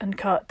cut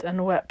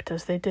and wept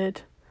as they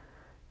did.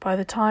 By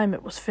the time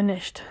it was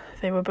finished,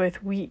 they were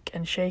both weak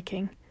and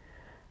shaking.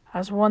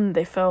 As one,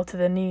 they fell to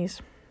their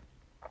knees.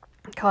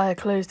 Kaya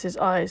closed his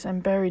eyes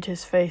and buried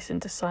his face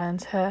into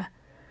Cyan's hair.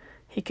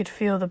 He could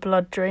feel the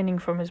blood draining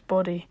from his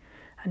body,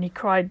 and he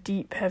cried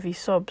deep, heavy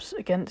sobs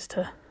against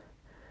her.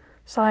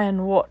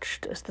 Cyan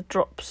watched as the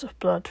drops of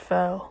blood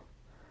fell.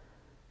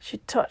 She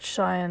touched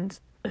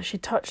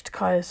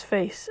Kaya's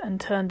face and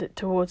turned it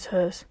towards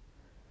hers.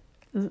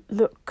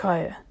 Look,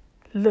 Kaya,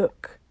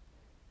 look.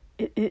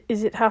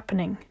 Is it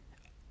happening?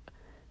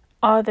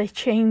 Are they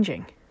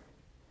changing?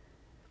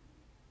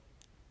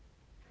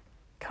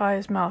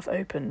 Kaya's mouth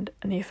opened,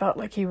 and he felt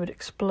like he would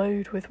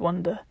explode with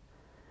wonder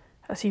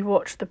as he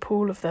watched the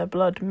pool of their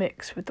blood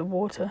mix with the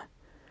water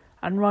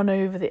and run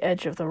over the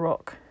edge of the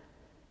rock.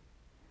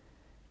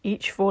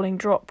 Each falling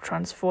drop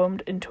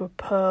transformed into a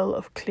pearl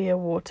of clear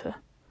water,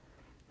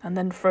 and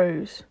then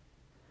froze,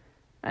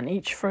 and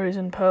each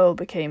frozen pearl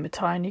became a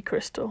tiny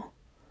crystal,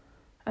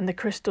 and the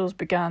crystals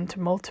began to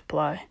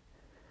multiply,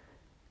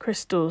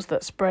 crystals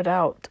that spread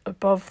out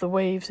above the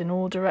waves in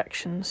all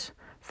directions,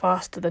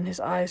 faster than his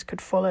eyes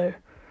could follow,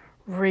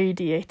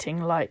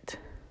 radiating light.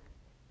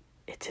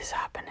 It is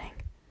happening.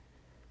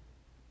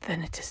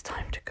 Then it is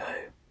time to go.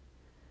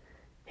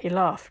 He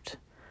laughed,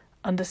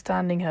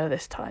 understanding her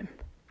this time.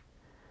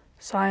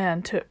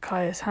 Cyan took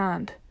Kaya's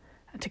hand,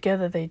 and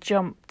together they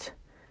jumped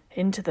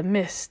into the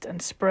mist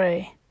and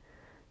spray,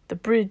 the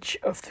bridge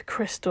of the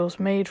crystals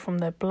made from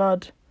their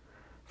blood,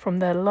 from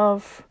their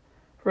love,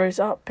 rose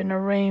up in a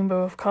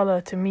rainbow of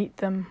colour to meet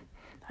them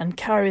and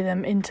carry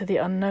them into the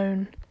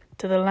unknown,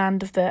 to the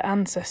land of their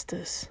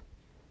ancestors,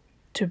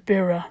 to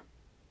Bira.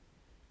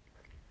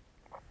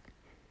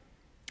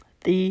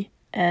 The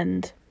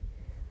end.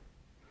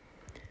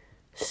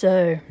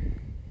 So,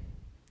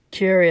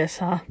 curious,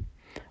 huh?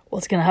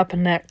 What's going to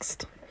happen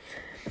next?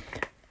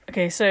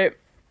 Okay, so,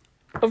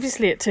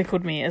 obviously it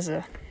tickled me as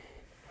a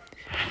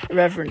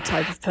irreverent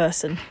type of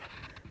person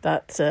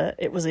that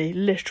it was a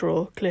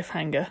literal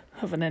cliffhanger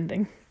of an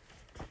ending.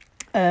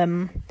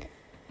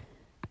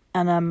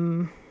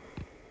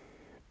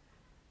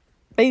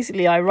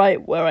 Basically I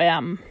write where I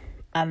am,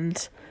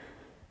 and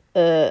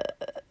at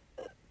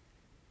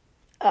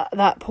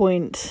that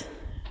point,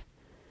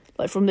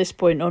 like from this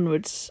point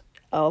onwards,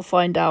 I'll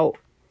find out,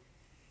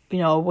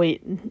 I'll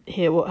wait and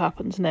hear what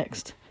happens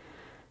next.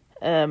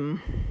 And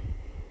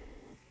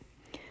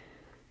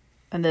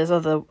there's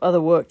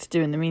other work to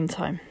do in the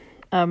meantime.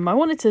 I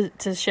wanted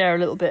to share a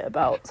little bit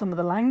about some of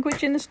the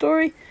language in the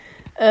story.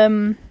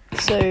 I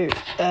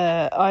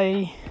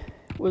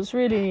was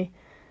really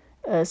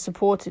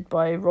supported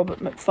by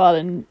Robert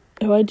Macfarlane,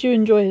 who I do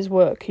enjoy his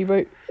work. He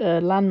wrote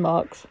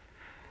Landmarks,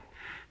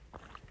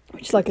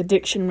 which is like a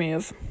dictionary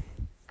of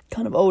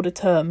kind of older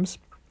terms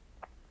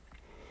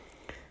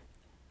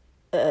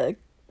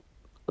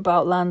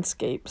about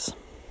landscapes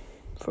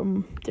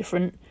from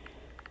different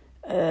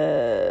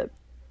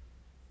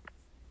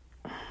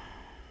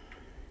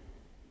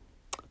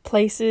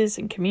places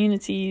and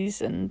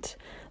communities and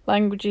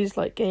languages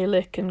like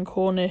Gaelic and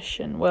Cornish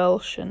and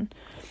Welsh, and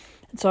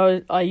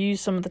so I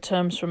use some of the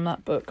terms from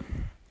that book.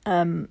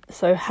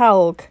 So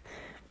Halg,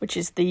 which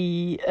is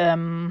the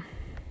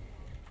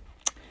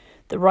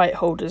right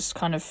holder's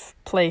kind of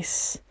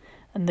place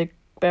and the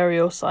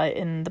burial site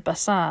in the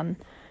Basan,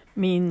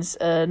 means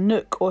a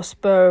nook or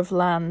spur of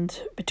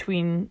land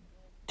between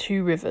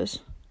two rivers.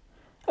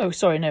 Oh,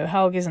 sorry, no,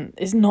 Halg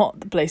is not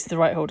the place of the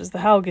right holders. The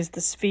Halg is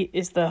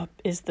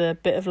the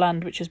bit of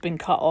land which has been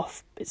cut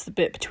off. It's the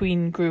bit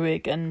between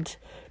Gruig and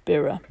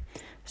Bira.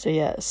 So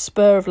yeah, a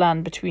spur of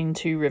land between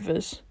two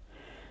rivers.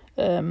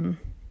 The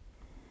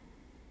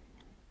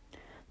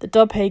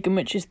Dubhagen,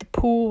 which is the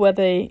pool where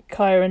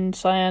Caer and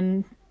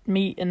Cyan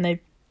meet and they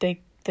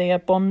are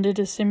bonded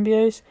as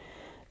symbiotes.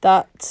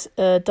 That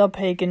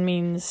Dubhagen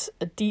means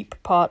a deep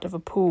part of a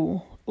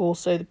pool,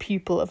 also the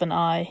pupil of an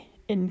eye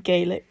in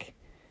Gaelic.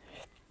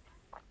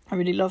 I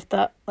really loved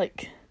that,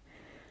 like,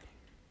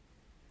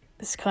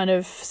 this kind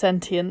of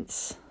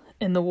sentience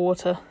in the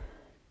water,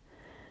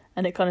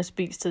 and it kind of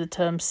speaks to the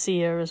term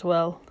seer as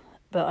well,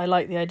 but I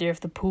like the idea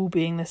of the pool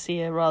being the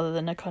seer rather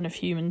than a kind of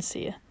human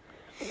seer.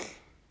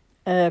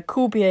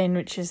 Culbiain,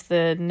 which is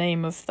the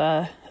name of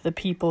the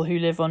people who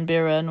live on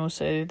Bira, and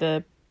also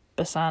the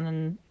Basan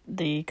and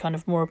the kind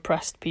of more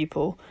oppressed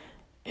people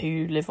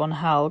who live on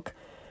Halg.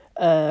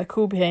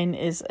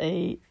 Culbiain is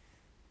a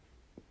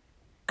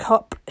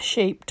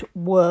cup-shaped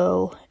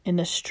whirl in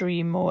a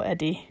stream or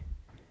eddy.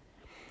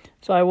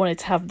 So I wanted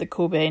to have the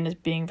Culbiain as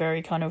being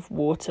very kind of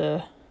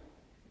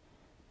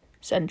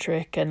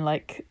water-centric and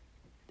like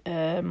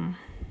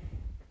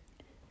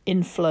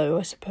inflow,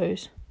 I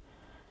suppose.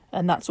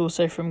 And that's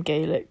also from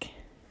Gaelic.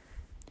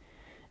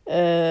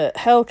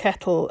 Hell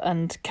Kettle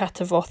and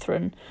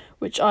Catavothran,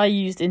 which I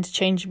used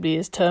interchangeably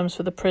as terms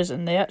for the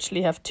prison. They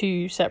actually have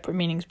two separate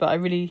meanings, but I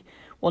really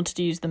wanted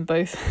to use them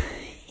both.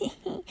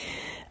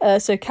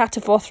 So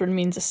Catavothran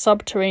means a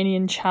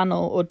subterranean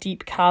channel or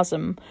deep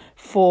chasm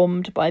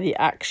formed by the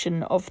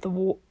action of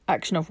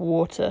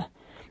water,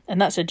 and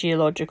that's a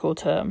geological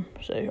term,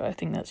 so I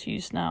think that's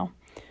used now.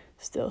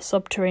 Still,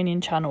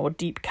 subterranean channel or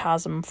deep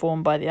chasm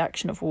formed by the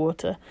action of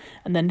water.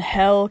 And then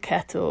Hell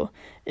Kettle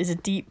is a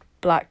deep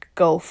black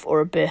gulf or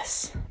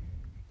abyss.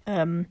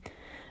 A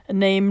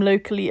name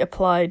locally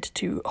applied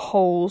to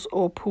holes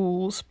or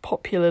pools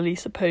popularly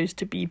supposed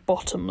to be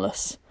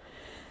bottomless.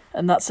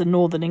 And that's a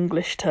Northern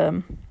English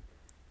term,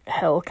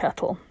 Hell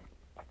Kettle.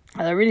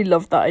 And I really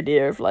love that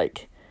idea of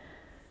like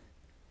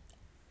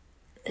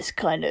this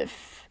kind of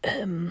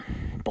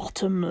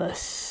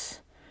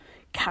bottomless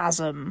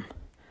chasm,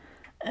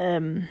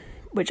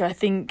 which I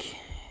think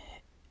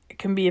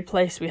can be a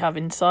place we have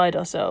inside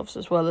ourselves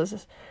as well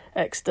as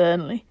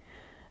externally.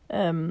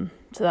 So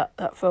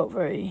that felt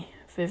very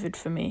vivid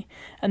for me.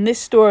 And this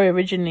story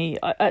originally,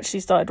 I actually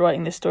started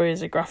writing this story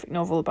as a graphic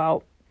novel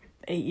about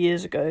 8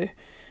 years ago.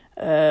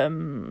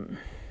 And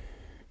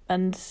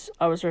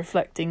I was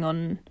reflecting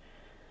on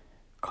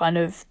kind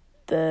of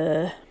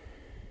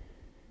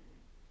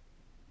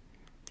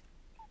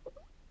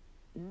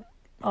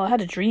I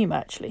had a dream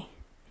actually.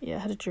 Yeah, I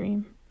had a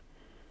dream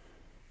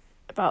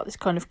about this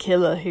kind of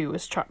killer who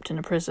was trapped in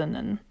a prison,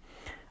 and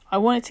I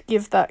wanted to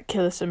give that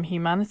killer some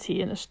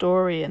humanity in a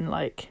story and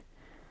like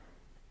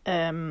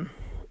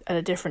and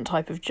a different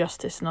type of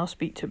justice, and I'll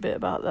speak to a bit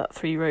about that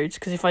Three Roads,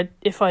 because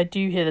if I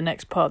do hear the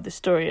next part of this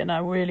story and I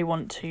really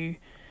want to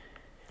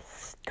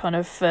kind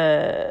of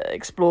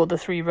explore the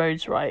Three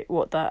Roads Right,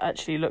 what that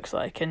actually looks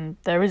like, and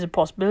there is a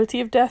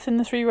possibility of death in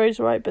the Three Roads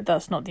Right, but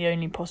that's not the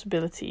only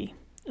possibility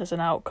as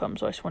an outcome,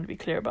 so I just want to be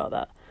clear about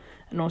that.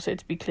 And also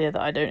to be clear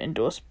that I don't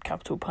endorse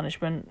capital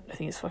punishment. I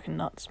think it's fucking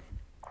nuts.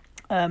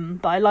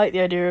 But I like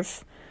the idea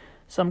of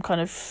some kind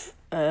of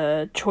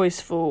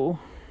choiceful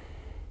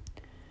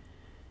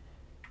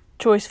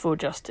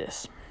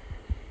justice.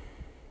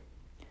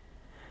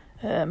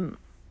 I'm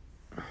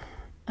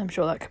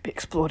sure that could be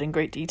explored in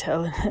great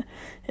detail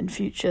in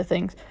future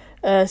things.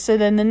 So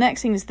then the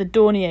next thing is the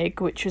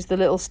Dornieg, which was the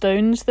little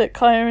stones that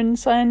Caer and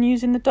Cyan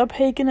use in the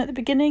Dubhagen at the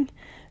beginning.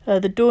 The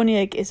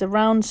Dornieg is a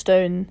round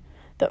stone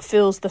that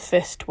fills the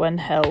fist when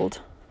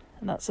held,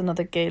 and that's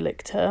another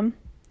Gaelic term.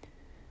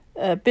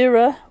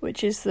 Bira,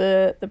 which is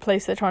the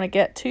place they're trying to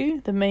get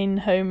to, the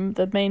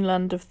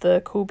mainland of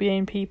the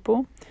Culbiain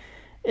people,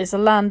 is a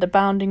land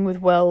abounding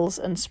with wells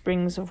and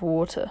springs of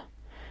water,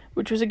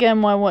 which was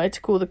again why I wanted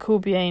to call the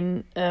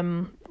Culbiain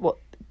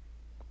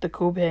the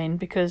Culbiain,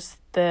 because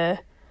they're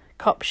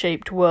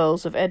cup-shaped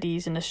whirls of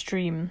eddies in a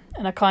stream,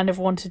 and I kind of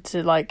wanted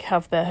to like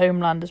have their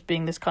homeland as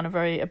being this kind of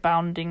very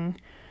abounding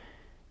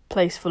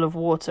place full of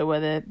water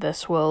where their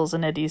swirls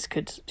and eddies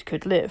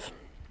could live.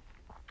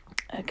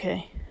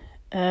 Okay.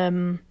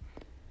 Then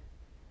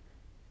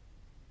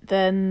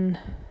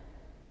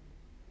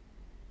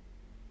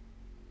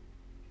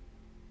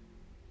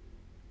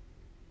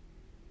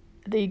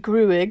the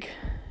Gruig,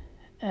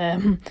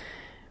 I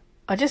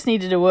just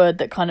needed a word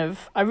that kind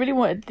of, I really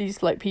wanted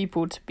these like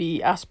people to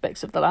be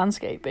aspects of the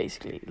landscape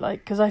basically, like,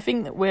 because I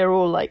think that we're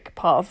all like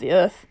part of the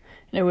earth,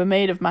 we're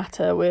made of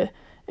matter, we're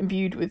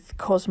imbued with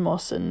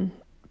cosmos and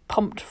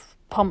pumped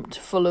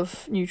full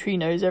of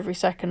neutrinos every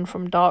second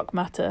from dark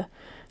matter.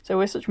 So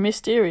we're such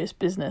mysterious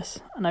business,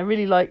 and I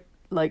really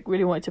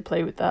really wanted to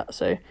play with that.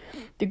 So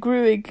the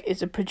Gruig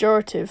is a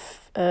pejorative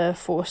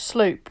for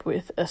slope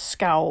with a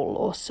scowl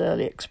or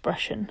surly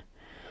expression.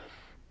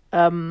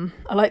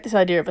 I like this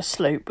idea of a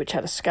slope which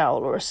had a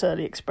scowl or a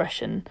surly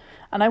expression,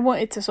 and I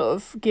wanted to sort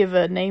of give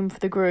a name for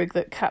the Gruig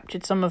that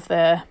captured some of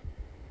their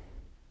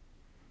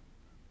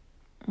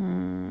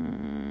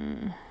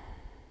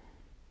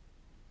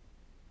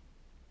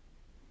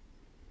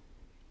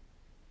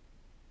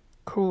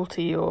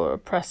cruelty or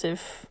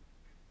oppressive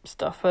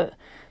stuff, but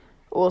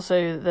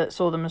also that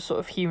saw them as sort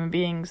of human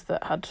beings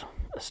that had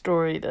a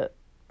story that,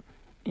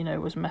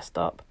 was messed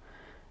up,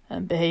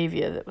 and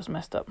behaviour that was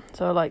messed up.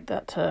 So I like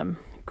that term,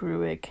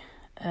 Gruig.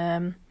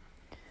 The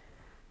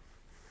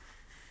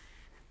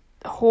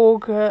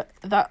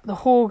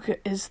Horg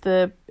is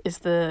the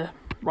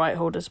right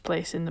holder's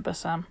place in the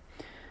Basam.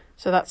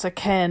 So that's a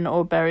cairn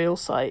or burial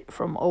site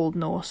from Old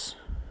Norse.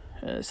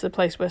 It's the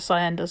place where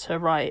Cyan does her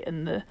rite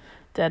and the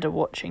dead are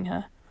watching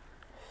her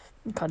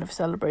and kind of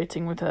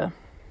celebrating with her.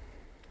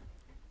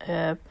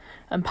 And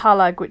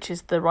Palag, which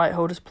is the right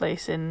holder's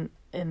place in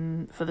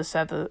for the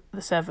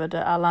Severed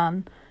at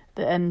Alan,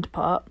 the end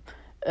part,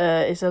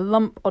 is a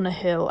lump on a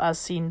hill as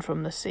seen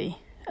from the sea,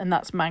 and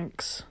that's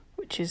Manx,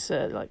 which is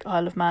like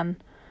Isle of Man.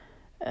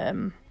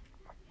 And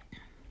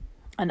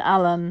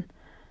Alan,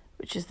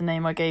 which is the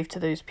name I gave to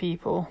those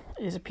people,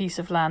 is a piece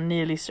of land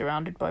nearly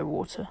surrounded by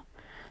water.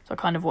 So I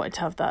kind of wanted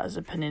to have that as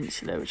a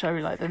peninsula, which I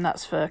really like. Then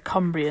that's for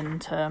Cumbrian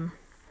term.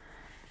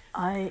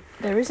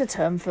 There is a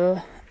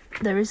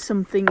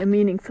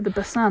meaning for the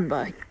Basan,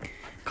 but I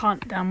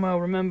can't damn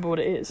well remember what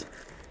it is.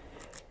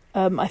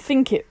 I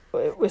think it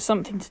was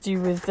something to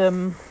do with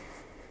a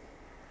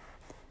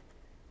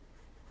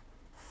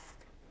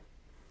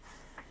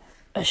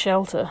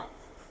shelter,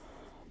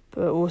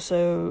 but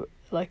also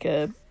like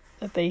a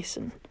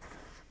basin.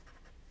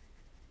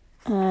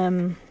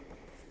 But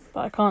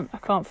I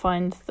can't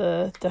find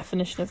the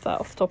definition of that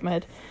off the top of my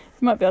head.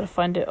 You might be able to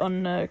find it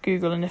on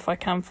Google, and if I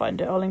can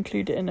find it, I'll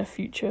include it in a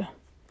future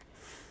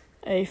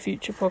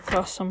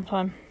podcast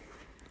sometime.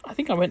 I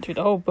think I went through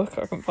the whole book.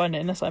 I couldn't find it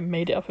unless I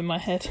made it up in my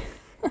head,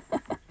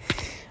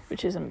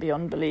 which isn't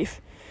beyond belief.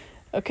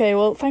 Okay,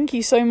 well, thank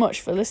you so much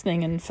for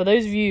listening, and for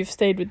those of you who've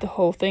stayed with the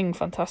whole thing,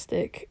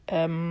 fantastic.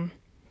 I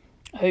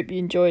hope you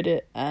enjoyed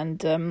it,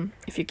 and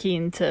if you're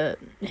keen to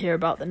hear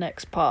about the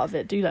next part of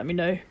it, do let me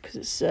know, because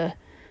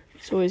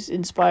it's always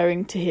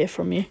inspiring to hear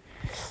from you.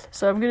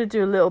 So I'm going to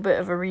do a little bit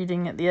of a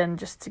reading at the end,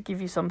 just to give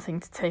you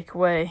something to take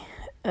away,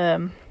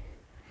 because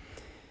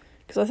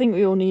I think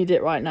we all need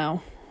it right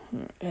now.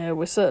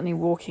 We're certainly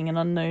walking an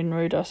unknown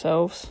road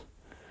ourselves,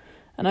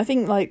 and I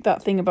think like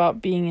that thing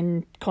about being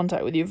in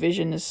contact with your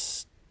vision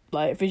is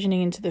like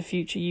visioning into the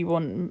future you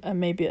want, and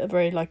maybe at a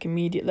very like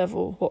immediate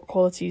level. What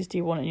qualities do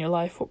you want in your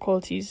life? What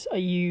qualities are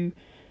you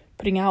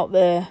putting out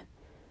there?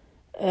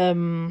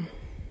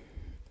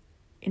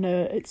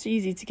 It's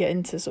easy to get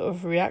into sort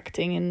of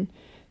reacting and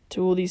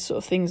to all these sort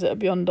of things that are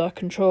beyond our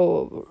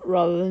control,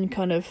 rather than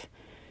kind of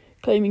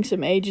claiming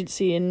some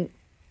agency and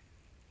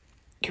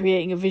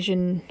creating a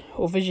vision,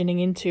 or visioning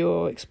into,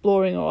 or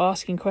exploring, or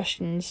asking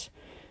questions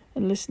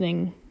and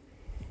listening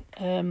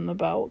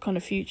about what kind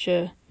of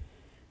future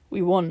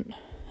we want.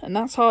 And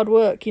that's hard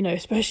work,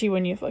 especially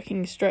when you're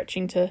fucking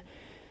stretching to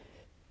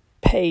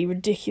pay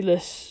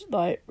ridiculous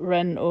like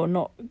rent, or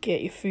not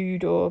get your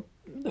food, or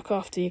look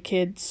after your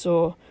kids,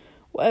 or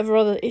whatever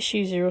other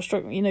issues you're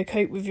struggling,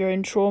 cope with your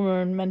own trauma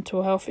and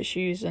mental health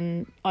issues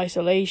and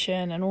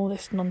isolation and all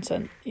this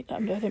nonsense. I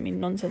don't mean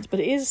nonsense,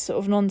 but it is sort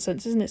of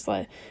nonsense, isn't it? It's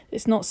like,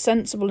 it's not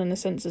sensible in the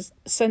sense as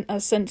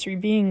sensory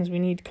beings. We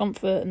need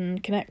comfort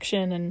and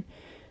connection, and,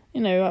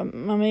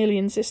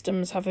 mammalian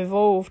systems have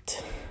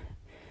evolved,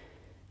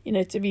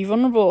 to be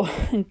vulnerable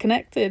and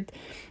connected.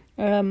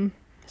 So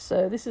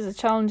this is a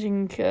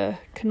challenging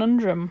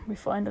conundrum we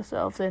find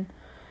ourselves in.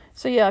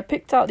 So yeah, I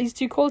picked out these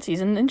two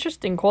qualities, and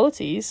interesting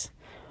qualities.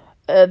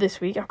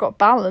 This week I've got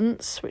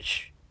balance,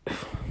 which,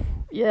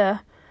 yeah,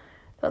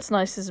 that's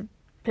nice. There's a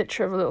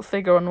picture of a little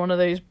figure on one of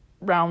those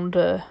round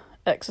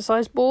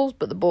exercise balls,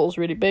 but the ball's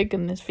really big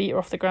and his feet are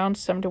off the ground, so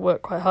he's having to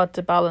work quite hard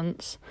to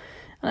balance.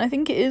 And I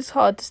think it is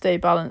hard to stay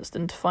balanced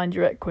and to find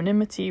your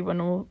equanimity when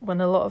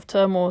a lot of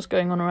turmoil is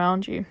going on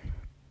around you.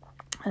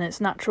 And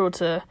it's natural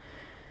to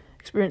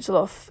experience a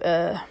lot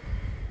of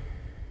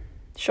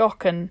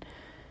shock, and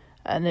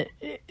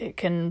it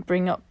can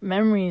bring up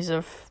memories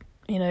of,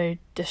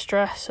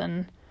 distress,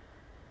 and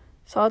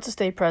it's hard to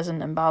stay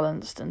present and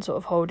balanced and sort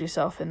of hold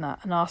yourself in that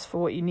and ask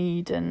for what you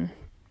need and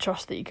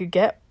trust that you could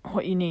get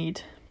what you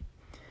need.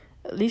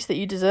 At least that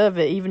you deserve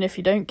it, even if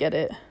you don't get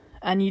it.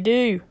 And you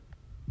do.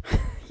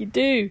 You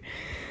do.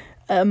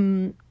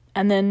 And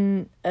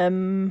then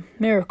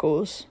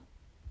miracles.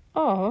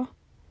 Oh,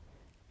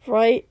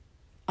 right.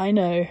 I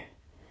know.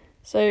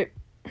 So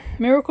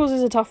miracles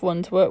is a tough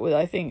one to work with,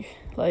 I think.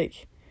 But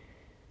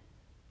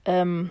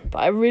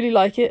I really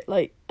like it,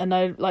 and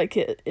I like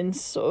it in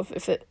sort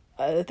of,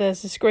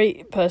 there's this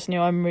great person who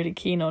I'm really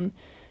keen on.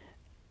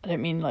 I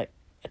don't mean like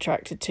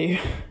attracted to.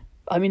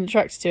 I mean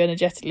attracted to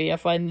energetically. I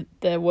find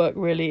their work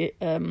really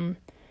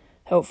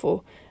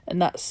helpful.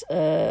 And that's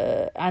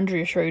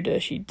Andrea Schroeder.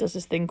 She does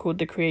this thing called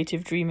the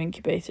Creative Dream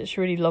Incubator. It's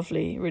really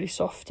lovely, really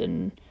soft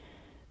and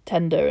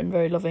tender and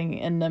very loving.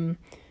 And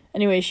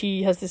anyway,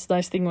 she has this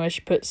nice thing where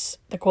she puts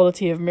the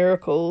quality of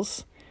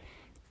miracles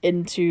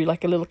into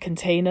like a little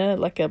container,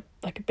 like a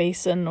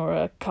basin or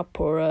a cup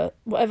or a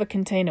whatever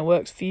container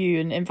works for you,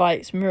 and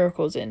invites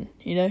miracles in,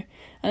 you know.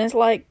 And it's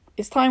like,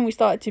 it's time we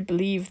started to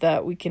believe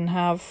that we can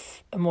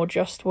have a more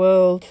just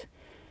world,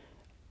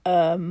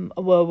 a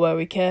world where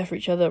we care for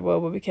each other, a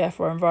world where we care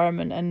for our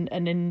environment,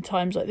 and in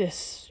times like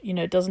this, you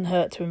know, it doesn't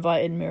hurt to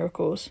invite in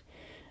miracles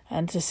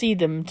and to see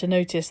them, to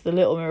notice the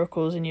little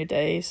miracles in your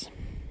days.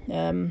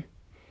 The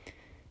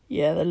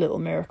little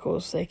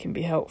miracles, they can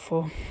be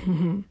helpful.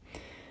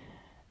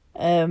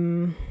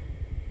 And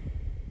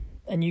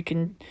you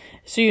can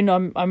soon.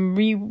 I'm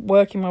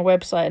reworking my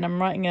website, and I'm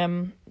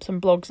writing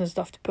some blogs and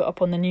stuff to put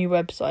up on the new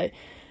website,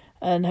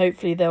 and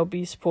hopefully they'll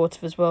be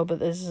supportive as well. But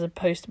there's a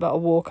post about a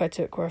walk I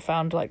took where I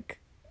found like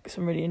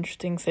some really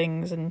interesting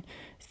things, and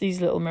it's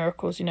these little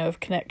miracles, you know, of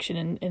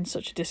connection in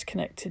such a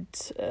disconnected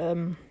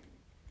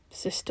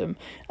system,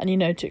 and you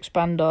know, to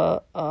expand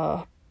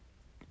our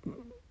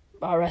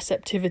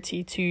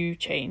receptivity to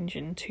change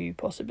and to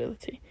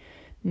possibility.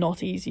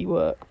 Not easy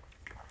work.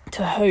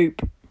 To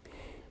hope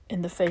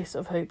in the face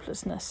of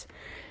hopelessness.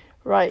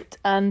 Right,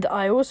 and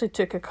I also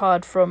took a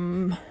card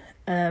from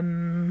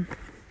the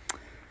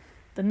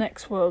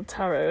Next World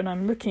Tarot, and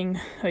I'm looking,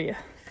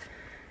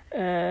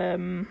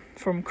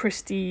 from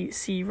Christy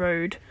C.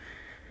 Road.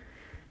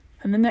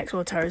 And the Next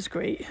World Tarot is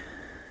great.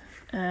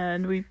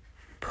 And we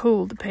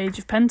pulled the Page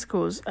of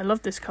Pentacles. I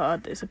love this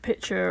card. It's a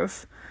picture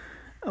of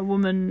a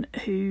woman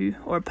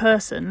or a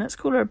person. Let's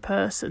call her a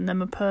person,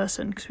 them a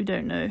person, because we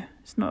don't know.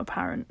 It's not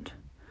apparent.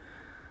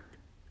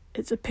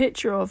 It's a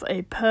picture of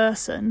a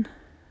person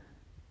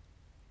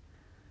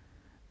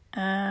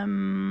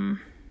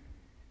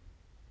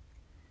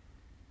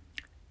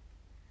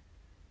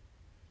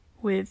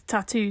with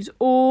tattoos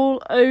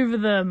all over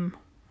them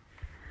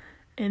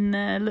in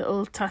their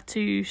little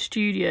tattoo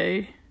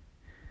studio.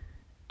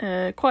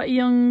 Quite a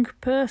young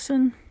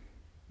person,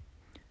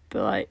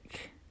 but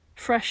like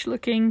fresh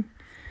looking.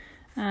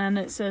 And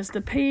it says, the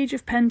Page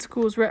of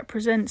Pentacles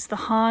represents the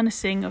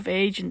harnessing of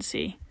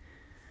agency.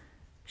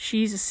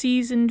 She's a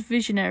seasoned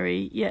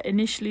visionary, yet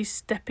initially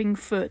stepping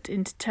foot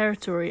into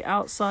territory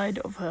outside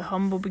of her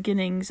humble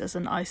beginnings as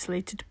an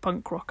isolated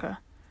punk rocker.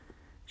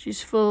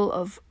 She's full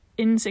of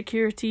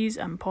insecurities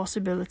and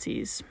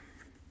possibilities.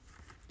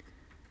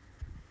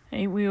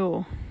 Ain't we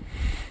all?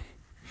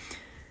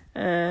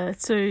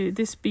 So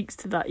this speaks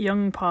to that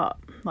young part,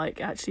 like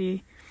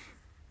actually,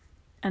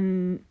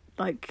 and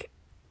like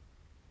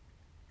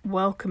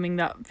welcoming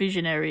that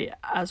visionary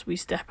as we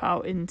step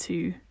out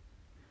into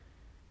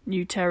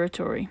new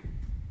territory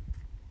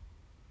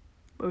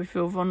where we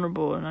feel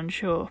vulnerable and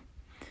unsure.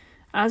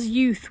 As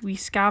youth, we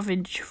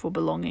scavenge for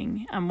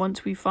belonging, and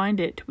once we find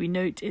it, we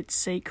note its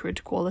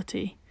sacred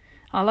quality.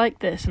 I like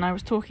this, and I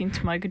was talking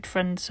to my good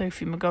friend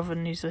Sophie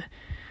McGovern, who's a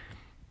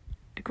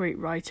great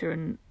writer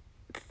and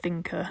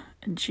thinker,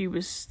 and she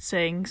was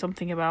saying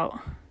something about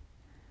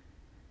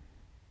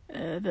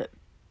that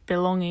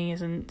belonging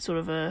isn't sort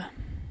of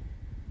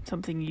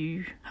something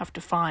you have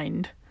to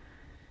find.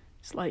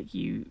 It's like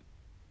you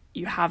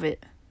have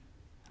it.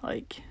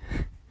 Like,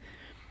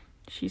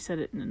 she said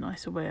it in a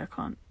nicer way. I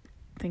can't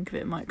think of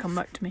it. It might come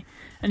back to me.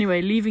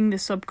 Anyway, leaving the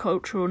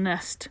subcultural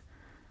nest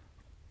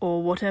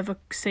or whatever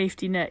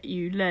safety net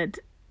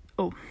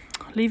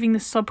leaving the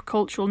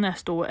subcultural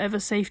nest or whatever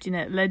safety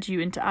net led you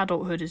into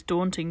adulthood is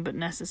daunting but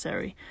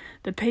necessary.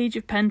 The Page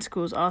of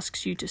Pentacles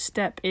asks you to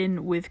step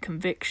in with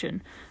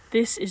conviction.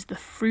 This is the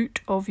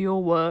fruit of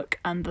your work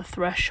and the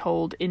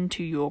threshold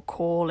into your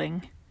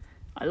calling.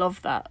 I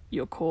love that,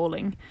 your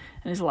calling.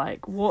 And it's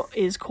like, what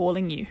is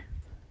calling you?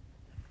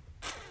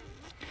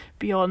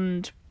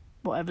 Beyond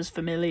whatever's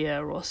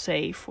familiar or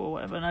safe or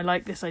whatever. And I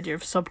like this idea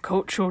of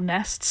subcultural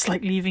nests,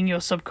 like leaving your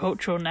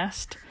subcultural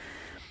nest.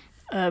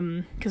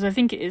 Because I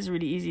think it is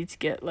really easy to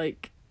get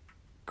like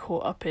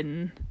caught up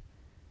in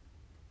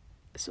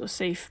sort of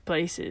safe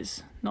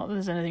places. Not that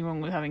there's anything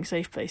wrong with having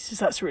safe places,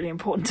 that's really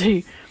important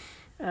too.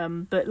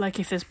 But like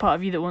if there's part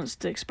of you that wants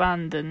to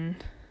expand and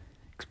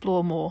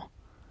explore more,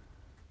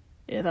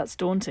 yeah, that's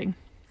daunting.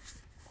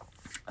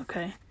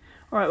 Okay.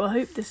 Alright, well I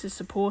hope this is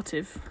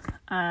supportive,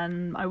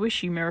 and I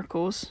wish you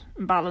miracles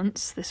and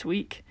balance this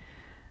week,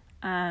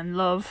 and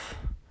love,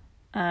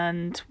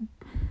 and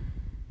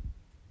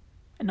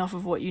enough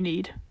of what you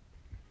need.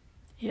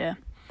 Yeah.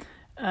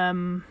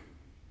 And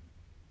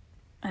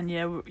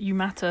yeah, you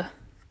matter.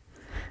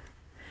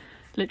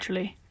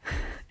 Literally.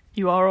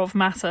 You are of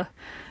matter,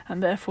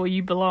 and therefore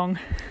you belong.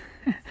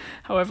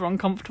 However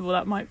uncomfortable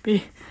that might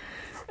be.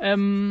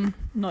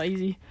 Not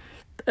easy.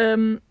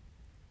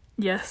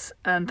 Yes,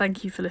 and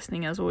thank you for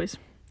listening as always.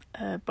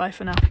 Bye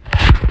for now.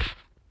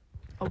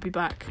 I'll be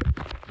back.